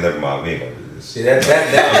 okay, never mind. We ain't gonna do this. See, that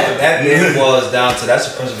then was down to,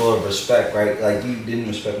 that's the principle of respect, right? Like, you didn't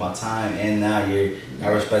respect my time, and now you're not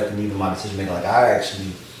respecting even my decision making. Like, I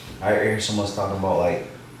hear someone talking about, like,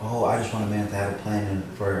 oh, I just want a man to have a plan and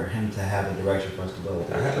for him to have a direction for us to go.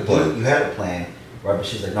 I had a plan. You had a plan, right? But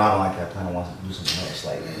she's like, no, I don't like that plan. I want to do something else.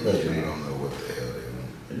 Like, look, man, I don't know what the hell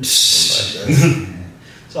they want.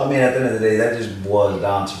 So, I mean, at the end of the day, that just boils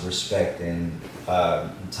down to respect and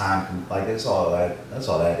time. Like, that's all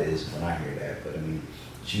that is when I hear that. But I mean,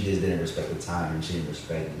 she just didn't respect the time, and she didn't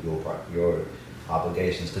respect your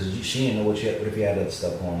obligations because she didn't know what if you had other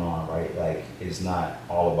stuff going on, right? Like, it's not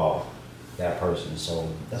all about that person. So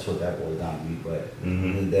that's what that boils down to me. But at the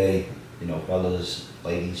end of the day, fellas,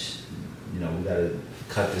 ladies, we gotta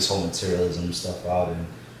cut this whole materialism stuff out, and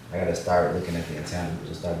I gotta start looking at the intangibles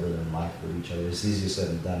and start building life with each other. It's easier said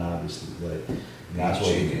than done, obviously, but that's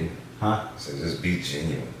what we do. Huh? So just be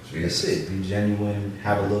genuine. That's it. Be genuine.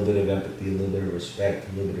 Have a little bit of empathy, a little bit of respect,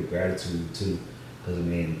 a little bit of gratitude too. Because I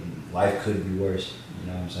mean, life could be worse. You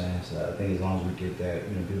know what I'm saying? So I think as long as we get that,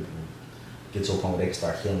 people get to a point where they can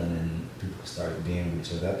start healing and people can start being with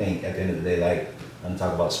each other. I think at the end of the day, like I'm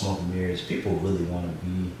talking about smoke and mirrors, people really want to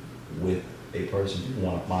be with a person. People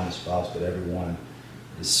want to find a spouse, but everyone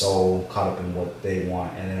is so caught up in what they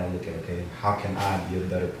want, and they don't look at, okay, how can I be a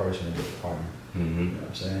better person and a better partner? You know what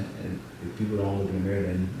I'm saying? And if people don't look in the mirror,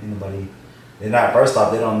 then anybody, first off,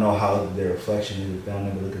 they don't know how their reflection is if they don't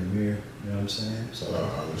ever look in the mirror. You know what I'm saying? So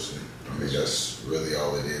obviously, I mean, that's really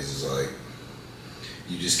all it is like,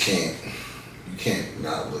 you just can't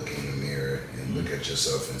not look in the mirror and look at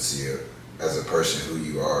yourself and see it as a person who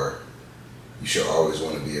you are. You should always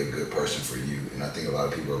want to be a good person for you. And I think a lot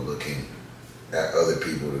of people are looking at other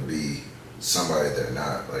people to be somebody they're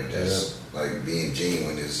not. Like, just like being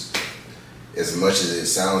genuine is, as much as it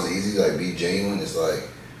sounds easy, like be genuine, it's like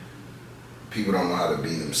people don't know how to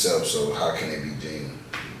be themselves, so how can they be genuine?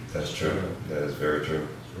 That's true. That is very true.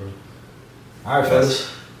 All right, fellas.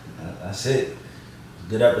 That's it.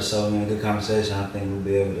 Good episode, man. Good conversation. I think we'll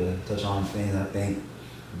be able to touch on things. I think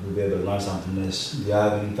we'll be able to learn something from this. Do y'all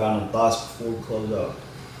have any final thoughts before we close out?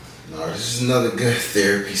 No, this is another good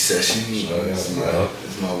therapy session. It's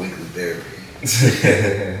my weekly therapy.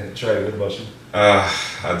 Trey, what about you?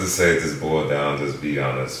 I just say just boil down, just be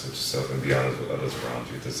honest with yourself and be honest with others around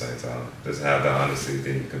you at the same time. Just have that honesty,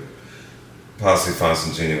 then you can possibly find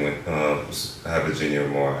some genuine, have a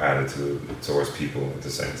genuine more attitude towards people at the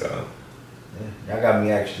same time. Yeah, y'all got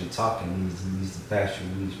me actually talking these past few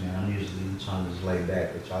weeks, man. I'm usually trying to just lay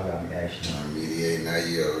back, but y'all got me actually. Mediate, now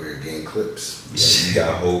you over here getting clips. Yeah, you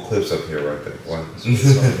got whole clips up here right there.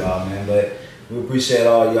 Y'all, man, but we appreciate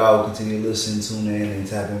all y'all who continue to listen, tune in, and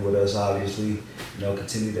tap in with us, obviously.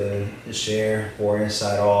 Continue to share, pour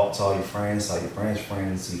insight to all your friends, to your friends,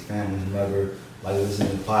 to your family, whomever. Like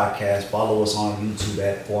listening to the podcast. Follow us on YouTube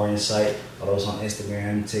at For Insight. Follow us on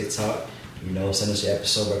Instagram, TikTok. Send us your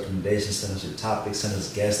episode recommendations, send us your topics, send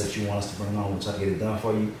us guests that you want us to bring on. We'll try to get it done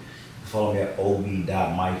for you. Follow me at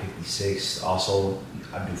ob.mike56. Also,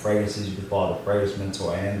 I do fragrances. You can follow the Fragrance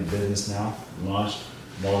Mentor and the business now. We launched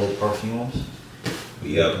Mullet Perfumes.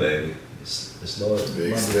 We up, baby. It's Lord.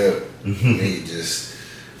 Big step. Me, just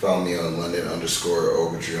follow me on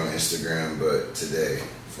London_Ogletree on Instagram, but today,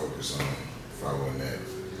 focus on following that.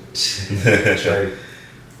 Trey.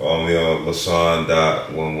 Follow me on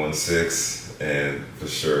LaShawn.116, and for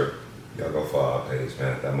sure, y'all go follow our page,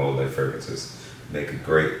 man. That Mullet Fragrances make a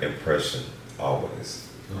great impression always.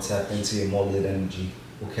 Tap into your Mullet energy.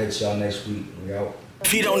 We'll catch y'all next week. We out.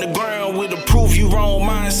 Feet on the ground with a proof you wrong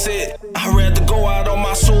mindset. I'd rather go out on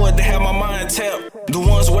my sword than have my mind tapped. The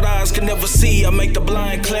ones with eyes can never see, I make the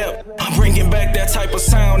blind clap. I'm bringing back that type of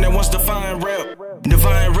sound that once defined rap.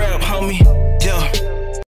 Divine rap.